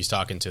legalistic. He's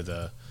talking to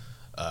the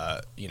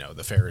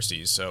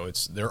Pharisees, so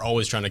they're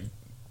always trying to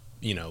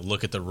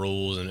look at the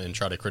rules and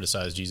try to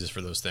criticize Jesus for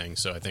those things.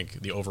 So I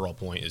think the overall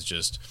point is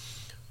just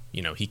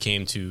he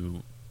came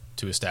to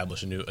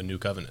establish a new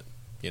covenant,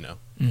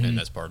 and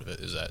that's part of it,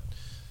 is that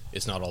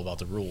it's not all about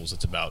the rules.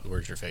 It's about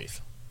where's your faith.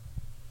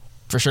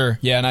 For sure.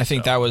 Yeah, and I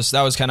think that was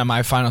kind of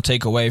my final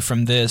takeaway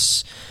from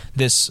this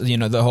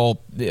the whole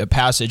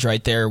passage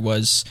right there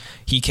was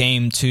he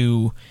came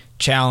to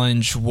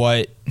challenge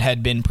what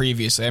had been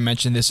previously. I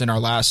mentioned this in our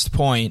last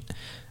point,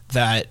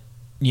 that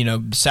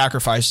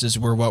sacrifices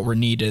were what were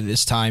needed at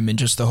this time, and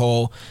just the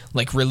whole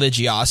like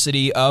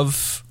religiosity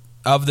of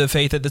the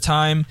faith at the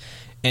time.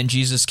 And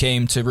Jesus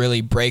came to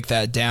really break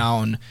that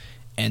down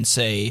and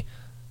say,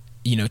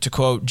 to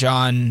quote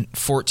John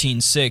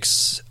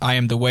 14:6, I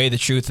am the way, the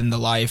truth, and the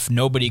life.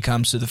 Nobody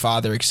comes to the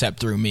Father except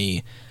through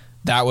me.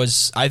 That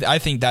was, I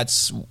think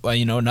that's,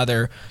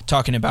 another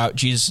talking about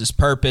Jesus'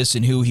 purpose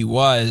and who he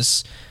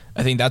was.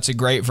 I think that's a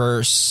great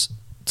verse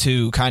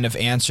to kind of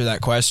answer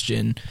that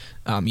question.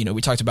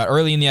 We talked about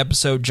early in the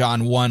episode,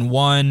 John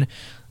 1:1,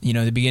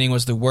 the beginning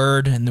was the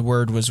Word, and the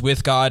Word was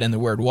with God, and the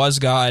Word was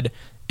God.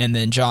 And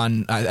then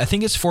John, I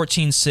think it's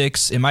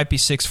 14:6. It might be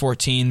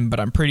 6:14, but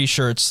I'm pretty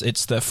sure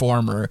it's the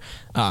former.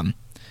 I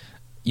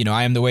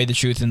am the way, the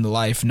truth, and the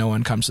life. No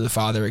one comes to the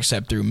Father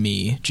except through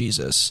me,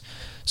 Jesus.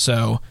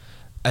 So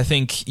I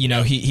think,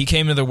 he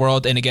came into the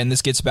world, and again,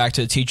 this gets back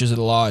to the teachers of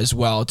the law as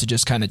well, to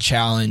just kind of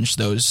challenge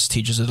those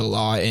teachers of the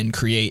law and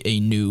create a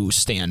new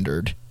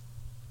standard.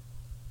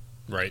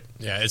 Right.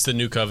 Yeah, it's the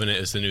new covenant.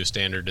 It's the new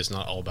standard. It's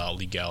not all about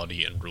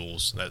legality and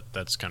rules.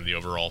 That's kind of the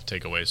overall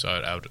takeaway. So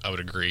I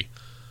would agree.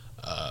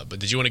 But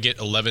did you want to get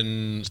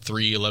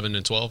 11:3, 11,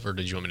 and 12, or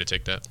did you want me to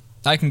take that?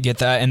 I can get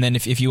that, and then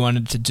if you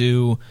wanted to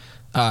do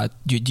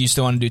you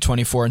still want to do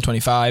 24 and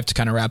 25 to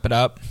kind of wrap it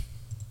up?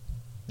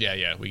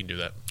 Yeah, we can do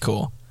that.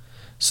 Cool.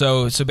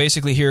 So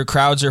basically here,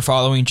 crowds are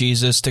following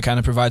Jesus to kind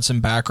of provide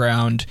some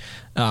background,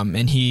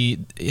 and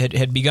he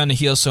had begun to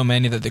heal so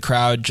many that the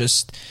crowd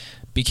just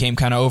became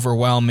kind of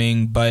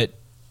overwhelming, but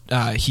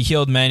he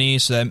healed many,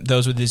 so that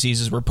those with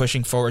diseases were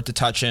pushing forward to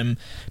touch him.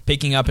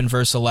 Picking up in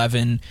verse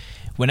 11,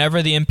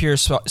 whenever the impure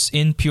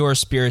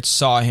spirits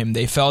saw him,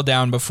 they fell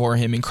down before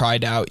him and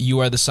cried out, "You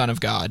are the Son of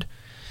God."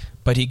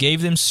 But he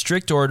gave them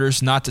strict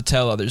orders not to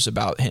tell others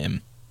about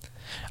him.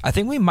 I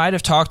think we might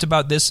have talked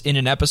about this in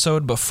an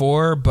episode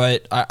before,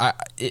 but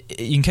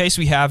in case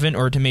we haven't,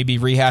 or to maybe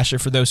rehash it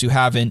for those who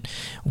haven't,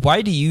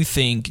 why do you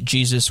think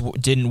Jesus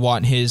didn't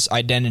want his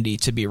identity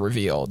to be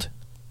revealed?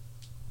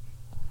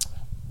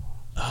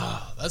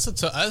 That's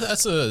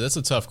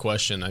a tough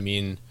question. I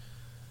mean,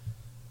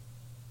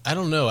 I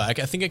don't know. I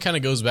think it kind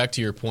of goes back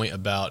to your point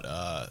about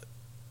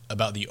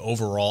the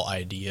overall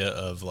idea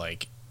of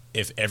like,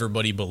 if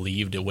everybody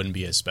believed, it wouldn't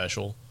be as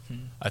special.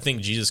 I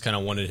think Jesus kind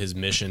of wanted his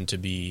mission to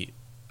be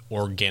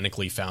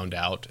organically found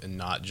out and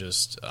not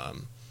just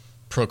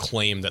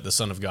proclaim that the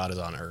Son of God is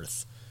on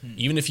earth.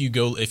 Even if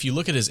you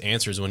look at his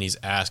answers when he's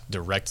asked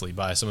directly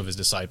by some of his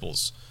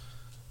disciples,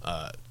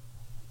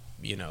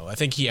 I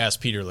think he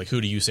asked Peter, like,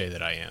 who do you say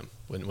that I am?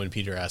 When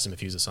Peter asked him if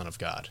he was the Son of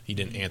God, he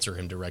didn't answer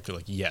him directly,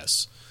 like,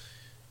 yes.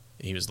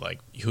 He was like,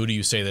 who do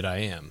you say that I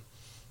am?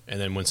 And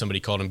then when somebody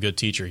called him good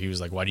teacher, he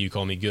was like, why do you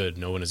call me good?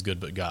 No one is good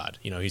but God.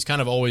 He's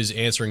kind of always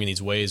answering in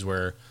these ways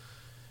where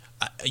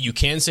you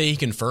can say he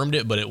confirmed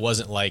it, but it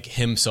wasn't like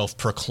himself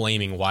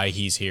proclaiming why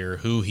he's here,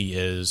 who he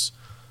is.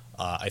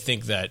 I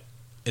think that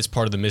it's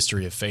part of the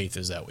mystery of faith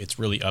is that it's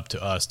really up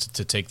to us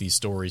to take these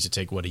stories, to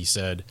take what he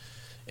said,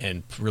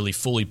 and really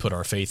fully put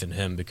our faith in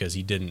him, because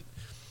he didn't.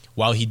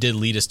 While he did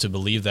lead us to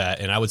believe that,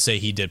 and I would say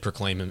he did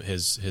proclaim him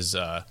his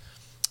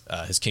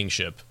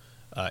kingship,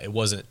 it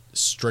wasn't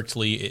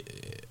strictly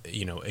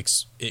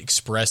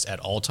expressed at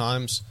all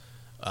times,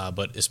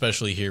 but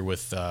especially here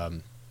with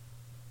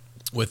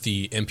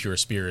the impure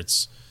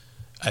spirits,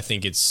 I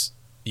think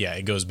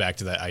it goes back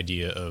to that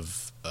idea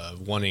of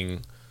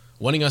wanting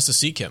us to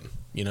seek him.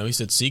 He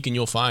said, "Seek and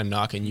you'll find;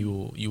 knock and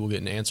you will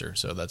get an answer."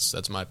 So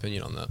that's my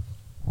opinion on that.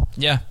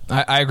 Yeah,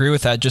 I agree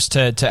with that. Just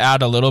to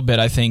add a little bit,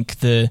 I think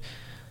the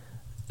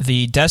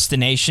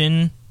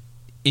destination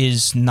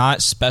is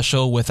not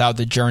special without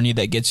the journey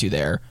that gets you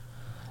there.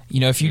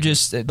 If you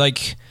just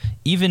like,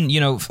 even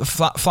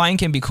flying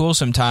can be cool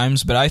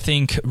sometimes, but I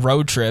think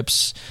road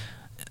trips,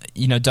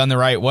 done the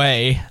right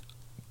way,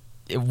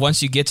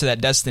 once you get to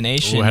that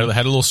destination. Ooh, I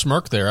had a little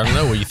smirk there. I don't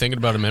know. Were you thinking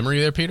about a memory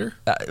there, Peter?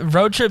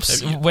 Road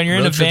trips, when you're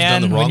in a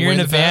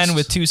van,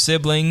 with two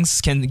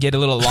siblings, can get a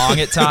little long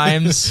at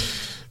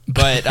times.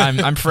 But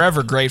I'm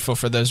forever grateful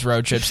for those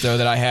road trips, though,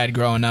 that I had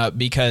growing up,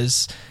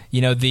 because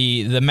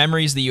the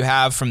memories that you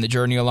have from the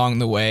journey along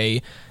the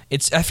way.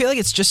 I feel like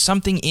it's just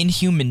something in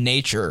human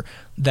nature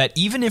that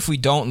even if we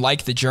don't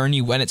like the journey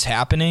when it's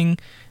happening,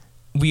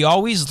 we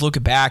always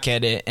look back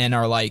at it and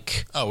are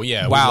like, "Oh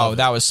yeah, wow,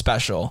 that was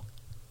special."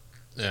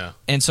 Yeah.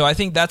 And so I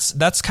think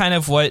that's kind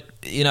of what,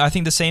 I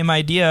think the same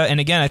idea,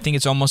 and again, I think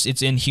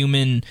it's in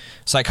human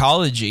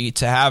psychology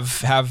to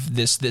have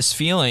this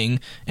feeling,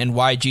 and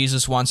why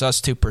Jesus wants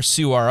us to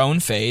pursue our own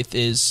faith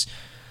is,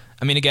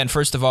 again,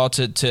 first of all,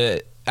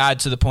 to add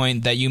to the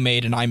point that you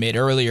made and I made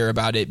earlier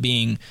about it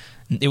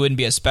wouldn't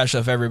be as special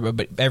if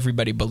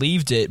everybody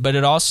believed it, but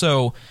it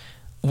also,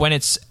 when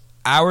it's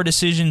our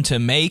decision to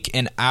make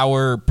and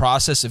our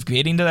process of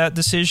getting to that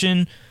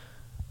decision,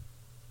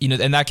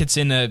 and that gets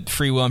into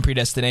free will and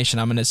predestination.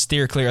 I'm going to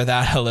steer clear of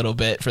that a little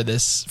bit for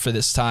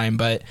this time,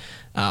 but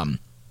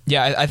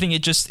I think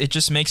it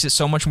just makes it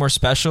so much more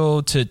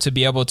special to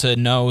be able to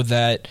know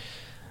that,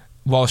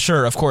 well,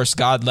 sure, of course,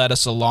 God led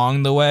us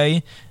along the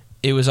way.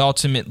 It was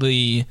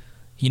ultimately,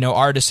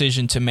 our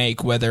decision to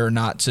make whether or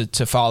not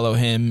to follow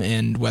him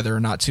and whether or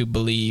not to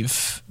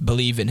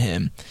believe in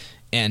him.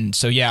 And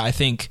so, I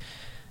think,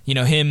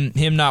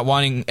 him not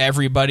wanting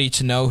everybody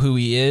to know who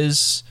he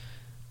is,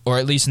 or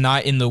at least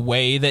not in the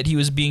way that he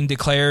was being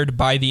declared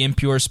by the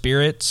impure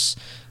spirits,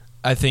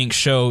 I think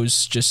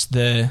shows just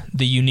the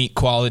unique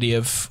quality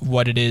of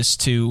what it is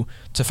to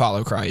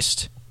follow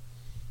Christ.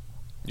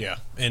 Yeah,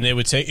 and it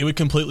would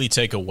completely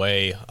take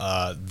away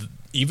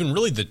even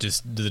really the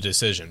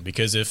decision,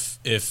 because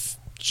if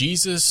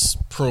Jesus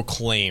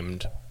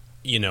proclaimed,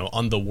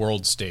 on the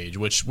world stage,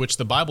 which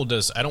the Bible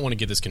does, I don't want to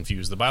get this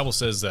confused. The Bible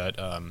says that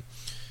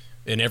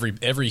in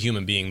every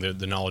human being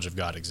the knowledge of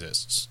God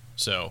exists.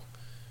 So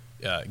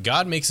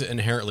God makes it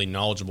inherently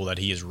knowledgeable that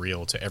he is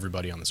real to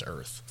everybody on this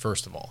earth,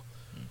 first of all.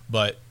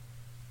 But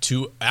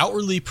to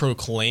outwardly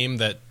proclaim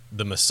that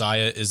the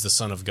Messiah is the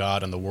Son of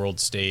God on the world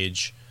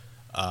stage,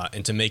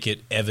 and to make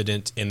it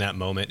evident in that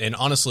moment, and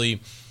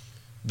honestly,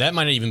 that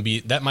might not even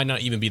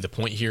be the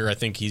point here. I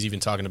think he's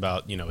even talking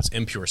about, it's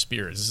impure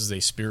spirits. This is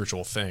a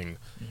spiritual thing.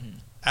 Mm-hmm.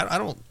 I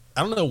don't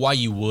know why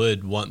you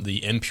would want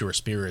the impure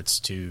spirits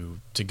to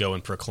go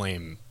and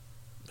proclaim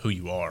who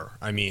you are.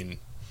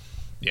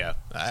 Yeah,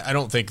 I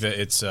don't think that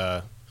it's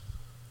a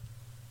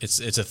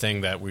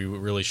thing that we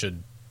really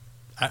should,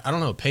 I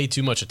don't know, pay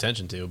too much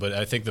attention to. But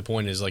I think the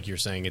point is, like you're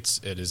saying, it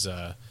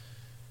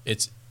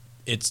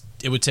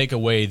would take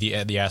away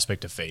the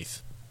aspect of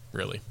faith,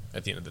 really,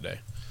 at the end of the day.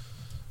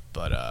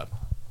 But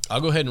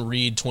I'll go ahead and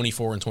read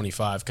 24 and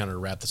 25, kind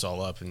of wrap this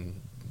all up, and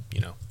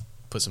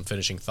put some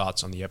finishing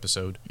thoughts on the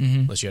episode. Mm-hmm.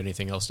 Unless you had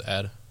anything else to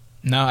add.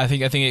 No, I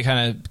think it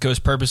kind of goes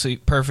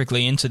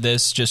perfectly into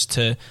this, just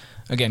to,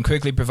 again,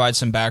 quickly provide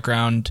some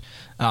background.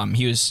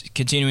 He was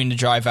continuing to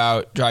drive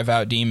out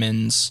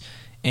demons,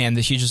 and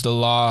the teachers of the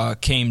law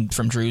came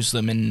from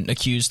Jerusalem and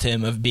accused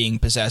him of being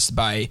possessed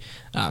by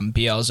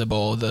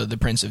Beelzebul, the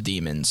prince of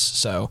demons.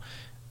 So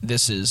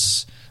this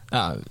is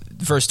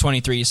verse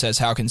 23 says,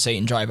 "How can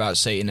Satan drive out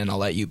Satan?" And I'll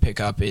let you pick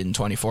up in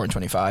 24 and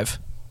 25.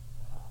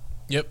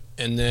 Yep,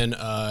 and then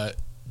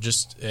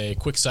just a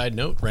quick side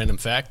note, random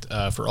fact,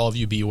 for all of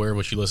you, be aware of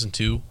what you listen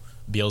to.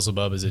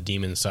 Beelzebub is a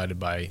demon cited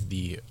by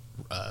the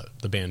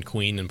band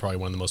Queen, and probably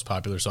one of the most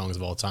popular songs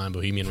of all time,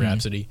 Bohemian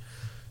Rhapsody.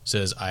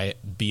 Says,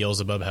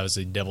 Beelzebub has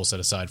a devil set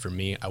aside for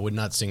me. I would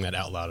not sing that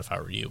out loud if I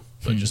were you,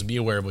 but just be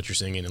aware of what you're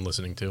singing and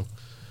listening to.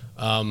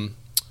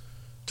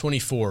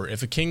 24,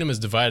 if a kingdom is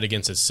divided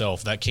against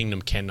itself, that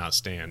kingdom cannot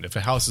stand. If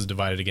a house is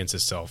divided against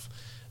itself,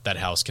 that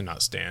house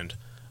cannot stand.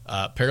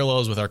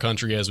 parallels with our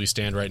country as we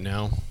stand right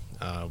now.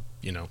 I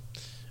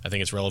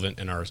think it's relevant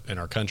in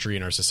our country,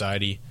 in our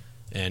society,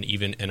 and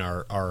even in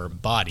our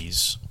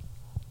bodies.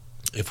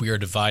 If we are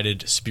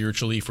divided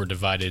spiritually, if we're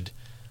divided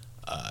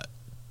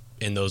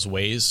in those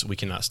ways, we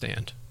cannot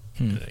stand.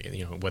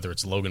 Whether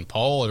it's Logan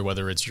Paul or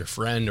whether it's your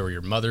friend or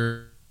your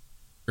mother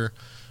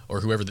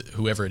or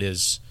whoever it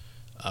is,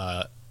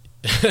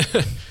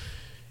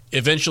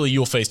 eventually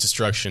you'll face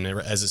destruction,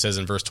 as it says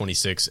in verse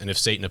 26. And if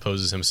Satan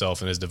opposes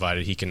himself and is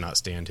divided, he cannot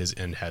stand. His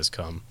end has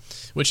come,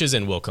 which his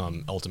end will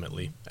come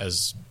ultimately,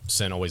 as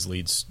sin always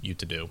leads you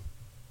to do,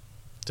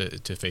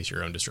 to face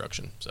your own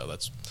destruction. So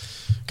that's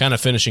kind of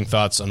finishing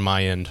thoughts on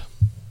my end.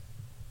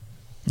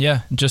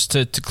 Yeah, just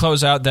to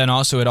close out then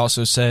also, it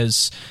also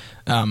says,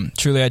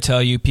 truly I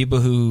tell you,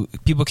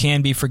 people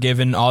can be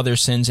forgiven all their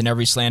sins and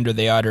every slander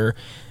they utter,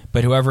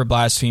 but whoever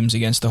blasphemes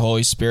against the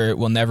Holy Spirit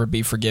will never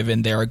be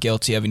forgiven. They are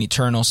guilty of an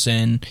eternal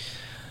sin.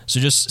 So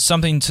just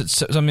something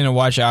to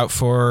watch out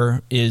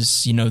for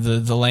is,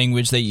 the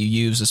language that you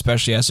use,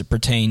 especially as it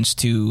pertains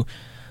to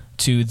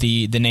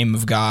the name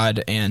of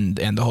God and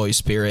the Holy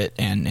Spirit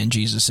and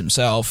Jesus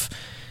himself.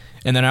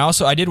 And then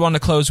I did want to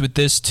close with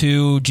this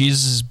too.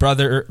 Jesus'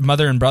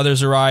 mother and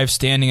brothers arrived,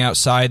 standing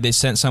outside. They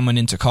sent someone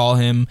in to call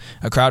him.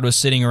 A crowd was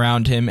sitting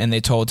around him, and they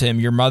told him,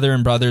 "Your mother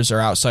and brothers are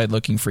outside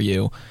looking for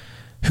you."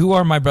 "Who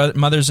are my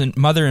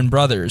mother and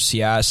brothers?"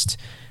 he asked.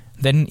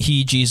 Then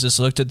Jesus,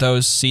 looked at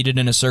those seated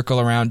in a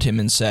circle around him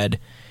and said,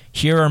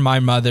 "Here are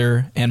my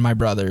mother and my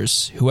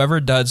brothers.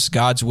 Whoever does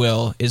God's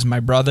will is my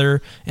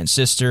brother and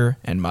sister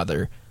and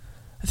mother."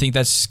 I think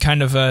that's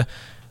kind of a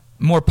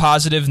more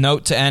positive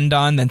note to end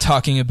on than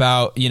talking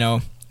about,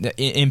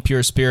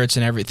 impure spirits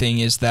and everything,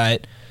 is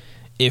that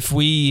if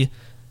we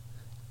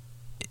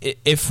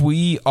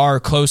are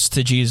close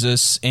to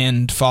Jesus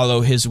and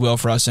follow his will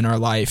for us in our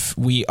life,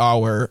 me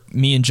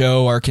and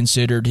Joe are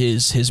considered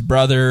his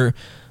brother,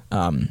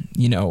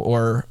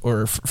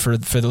 or for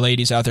the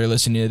ladies out there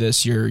listening to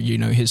this, you're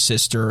his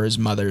sister or his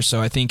mother. So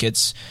I think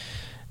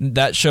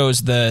that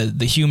shows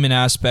the human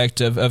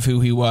aspect of who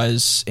he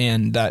was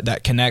and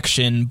that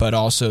connection, but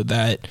also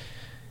that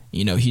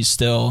he's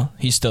still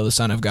the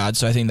Son of God.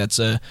 So I think that's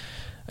a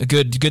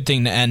good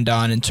thing to end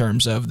on in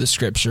terms of the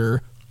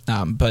scripture.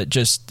 But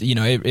just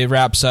it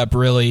wraps up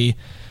really,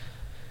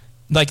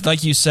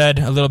 like you said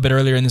a little bit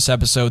earlier in this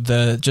episode,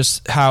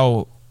 just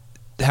how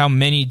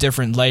many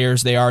different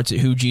layers they are to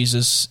who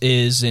Jesus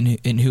is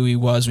and who he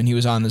was when he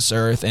was on this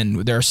earth.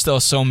 And there are still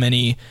so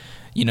many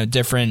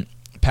different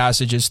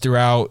passages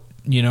throughout,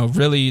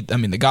 really,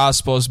 the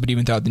Gospels, but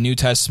even throughout the New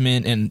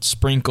Testament and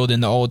sprinkled in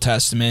the Old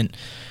Testament,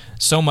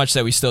 so much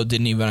that we still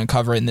didn't even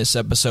uncover in this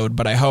episode.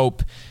 But I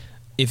hope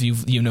if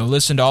you've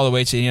listened all the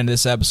way to the end of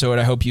this episode,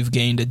 I hope you've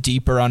gained a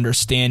deeper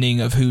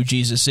understanding of who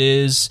Jesus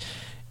is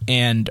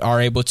and are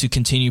able to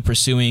continue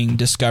pursuing,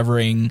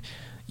 discovering,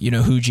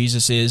 who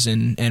Jesus is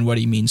and what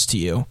he means to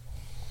you.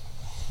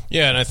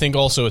 Yeah, and I think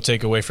also a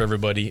takeaway for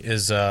everybody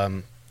is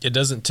it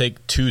doesn't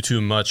take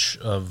too much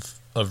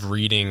of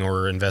reading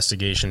or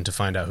investigation to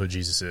find out who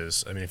Jesus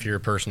is. If you're a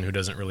person who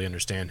doesn't really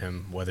understand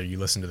him, whether you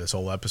listen to this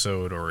whole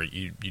episode or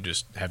you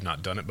just have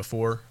not done it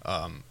before,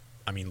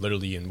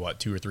 literally in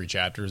 2 or 3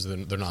 chapters,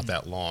 they're not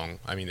that long.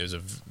 There's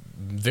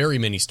very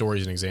many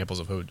stories and examples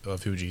of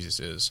who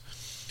Jesus is.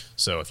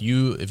 So if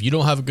you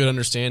don't have a good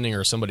understanding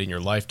or somebody in your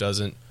life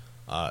doesn't,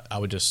 I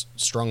would just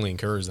strongly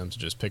encourage them to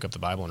just pick up the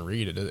Bible and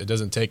read it. It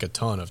doesn't take a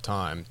ton of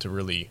time to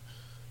really,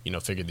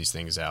 figure these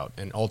things out.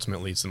 And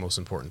ultimately, it's the most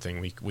important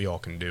thing we all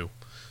can do.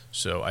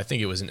 So I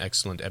think it was an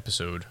excellent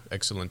episode,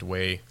 excellent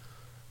way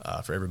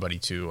for everybody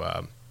to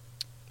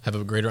have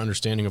a greater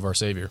understanding of our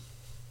Savior.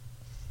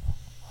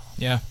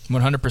 Yeah,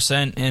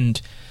 100%.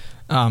 And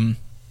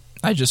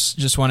I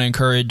just want to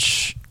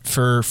encourage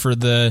for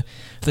the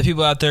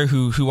people out there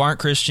who aren't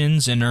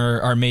Christians and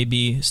are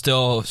maybe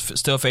still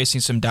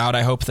facing some doubt.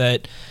 I hope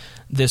that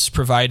this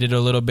provided a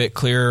little bit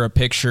clearer a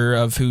picture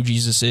of who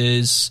Jesus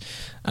is.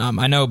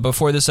 I know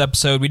before this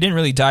episode we didn't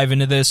really dive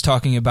into this,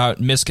 talking about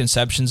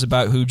misconceptions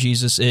about who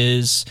Jesus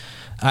is,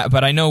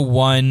 but I know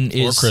one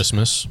is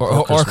Christmas. But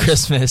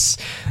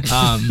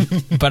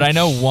I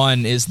know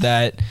one is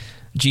that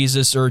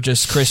Jesus, or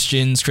just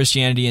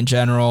Christianity in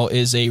general,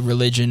 is a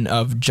religion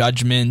of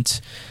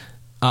judgment,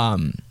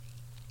 and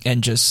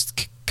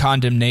just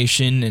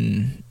condemnation,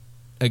 and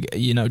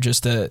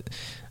just a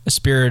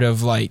spirit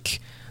of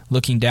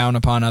looking down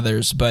upon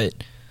others. But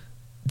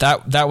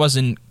that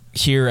wasn't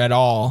here at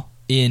all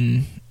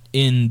in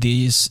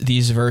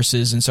these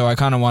verses, and so I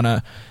kind of want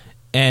to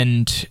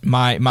end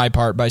my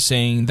part by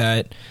saying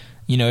that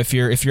if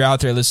you're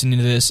out there listening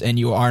to this and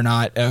you are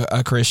not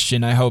a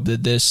Christian, I hope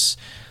that this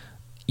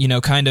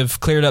kind of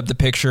cleared up the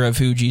picture of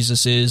who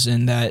Jesus is,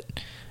 and that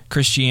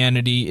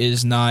Christianity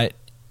is not,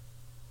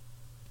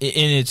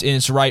 in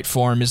its right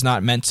form, is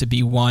not meant to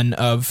be one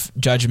of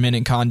judgment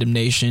and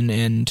condemnation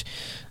and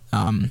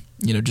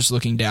just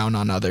looking down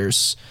on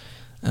others.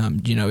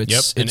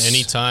 It's in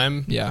any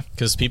time. Yeah,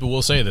 because people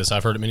will say this.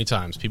 I've heard it many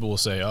times. People will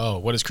say, "Oh,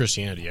 what is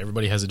Christianity?"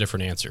 Everybody has a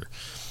different answer.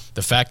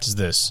 The fact is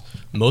this: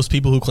 most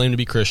people who claim to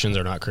be Christians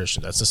are not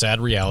Christians. That's a sad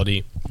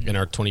reality in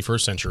our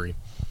 21st century.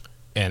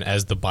 And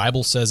as the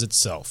Bible says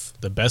itself,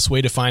 the best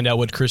way to find out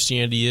what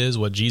Christianity is,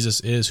 what Jesus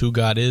is, who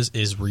God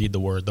is read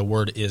the Word. The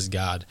Word is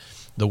God.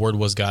 The Word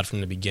was God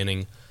from the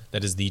beginning.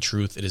 That is the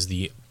truth. It is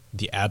the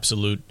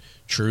absolute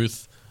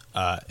truth.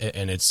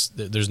 And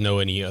there's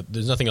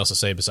nothing else to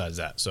say besides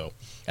that. So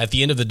at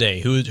the end of the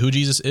day, who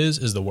Jesus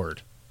is the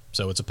Word.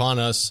 So it's upon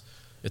us.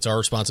 It's our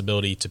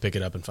responsibility to pick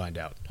it up and find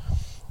out.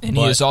 And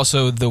he is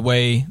also the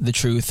way, the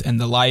truth, and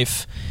the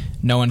life.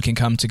 No one can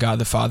come to God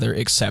the Father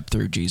except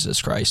through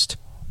Jesus Christ.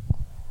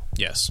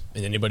 Yes,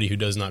 and anybody who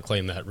does not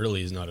claim that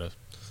really is not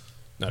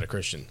a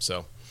Christian.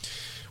 So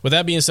with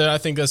that being said, I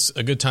think that's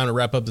a good time to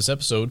wrap up this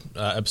episode,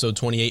 episode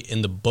 28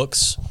 in the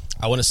books.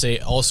 I want to say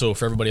also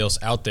for everybody else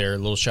out there, a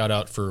little shout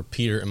out for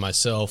Peter and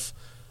myself.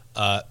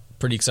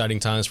 Pretty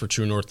exciting times for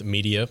True North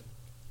Media.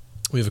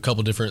 We have a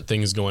couple different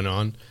things going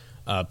on.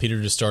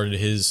 Peter just started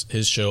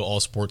his show,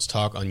 All Sports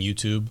Talk, on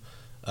YouTube.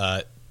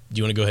 Do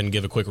you want to go ahead and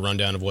give a quick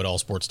rundown of what All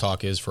Sports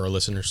Talk is for our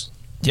listeners?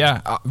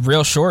 Yeah,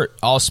 real short.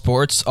 All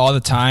sports, all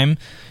the time.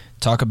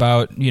 Talk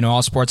about,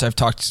 all sports. I've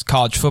talked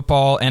college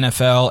football,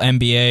 NFL,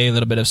 NBA, a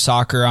little bit of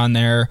soccer on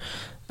there.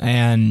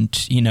 And,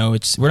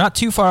 we're not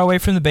too far away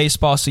from the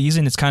baseball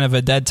season. It's kind of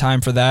a dead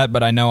time for that,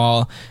 but I know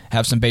I'll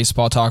have some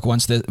baseball talk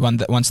once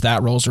that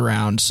rolls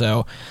around.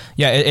 So,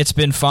 yeah, it's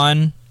been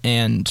fun.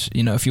 And,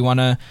 if you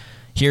want to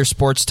hear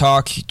sports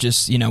talk,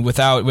 just,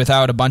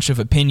 without a bunch of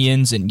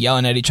opinions and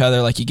yelling at each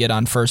other like you get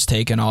on First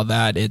Take and all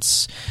that,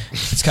 it's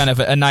kind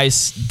of a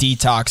nice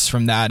detox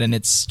from that. And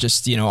it's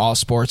just, all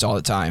sports all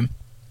the time.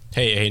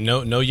 Hey,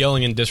 no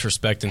yelling and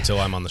disrespect until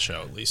I'm on the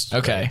show, at least.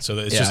 Okay. So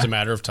it's just a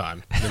matter of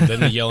time.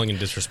 Then the yelling and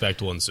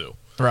disrespect will ensue.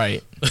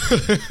 Right.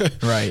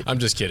 Right. I'm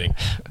just kidding.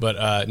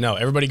 But no,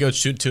 everybody go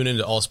tune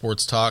into All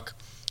Sports Talk.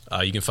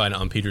 You can find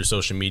it on Peter's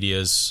social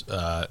medias,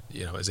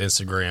 his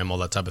Instagram, all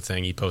that type of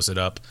thing. He posts it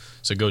up.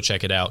 So go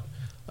check it out.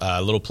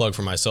 A little plug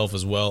for myself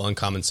as well,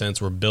 Uncommon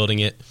Sense. We're building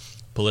it.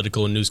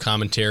 Political and news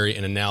commentary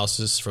and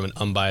analysis from an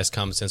unbiased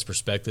common sense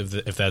perspective.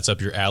 If that's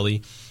up your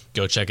alley,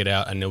 go check it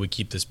out. I know we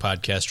keep this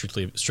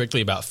podcast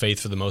strictly about faith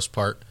for the most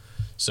part,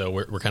 so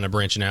we're kind of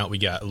branching out. We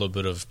got a little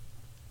bit of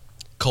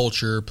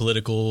culture,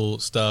 political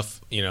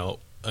stuff,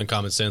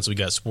 Uncommon Sense. We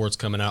got sports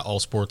coming out, All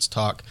Sports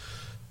Talk,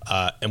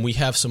 and we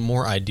have some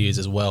more ideas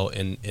as well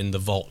in the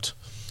vault.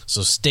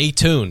 So stay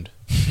tuned.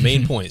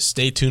 Main point,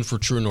 stay tuned for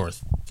True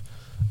North.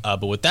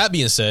 But with that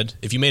being said,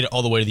 if you made it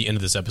all the way to the end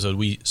of this episode,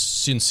 we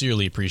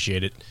sincerely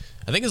appreciate it.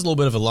 I think it's a little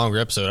bit of a longer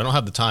episode. I don't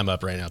have the time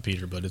up right now,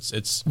 Peter, but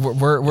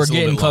we're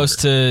getting close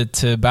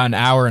to about an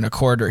hour and a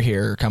quarter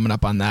here, coming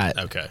up on that.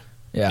 Okay.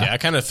 Yeah, I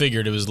kind of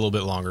figured it was a little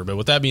bit longer. But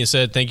with that being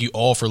said, thank you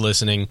all for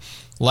listening.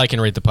 Like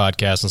and rate the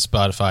podcast on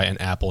Spotify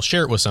and Apple.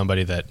 Share it with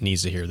somebody that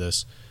needs to hear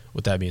this.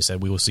 With that being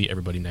said, we will see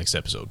everybody next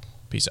episode.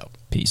 Peace out.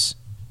 Peace.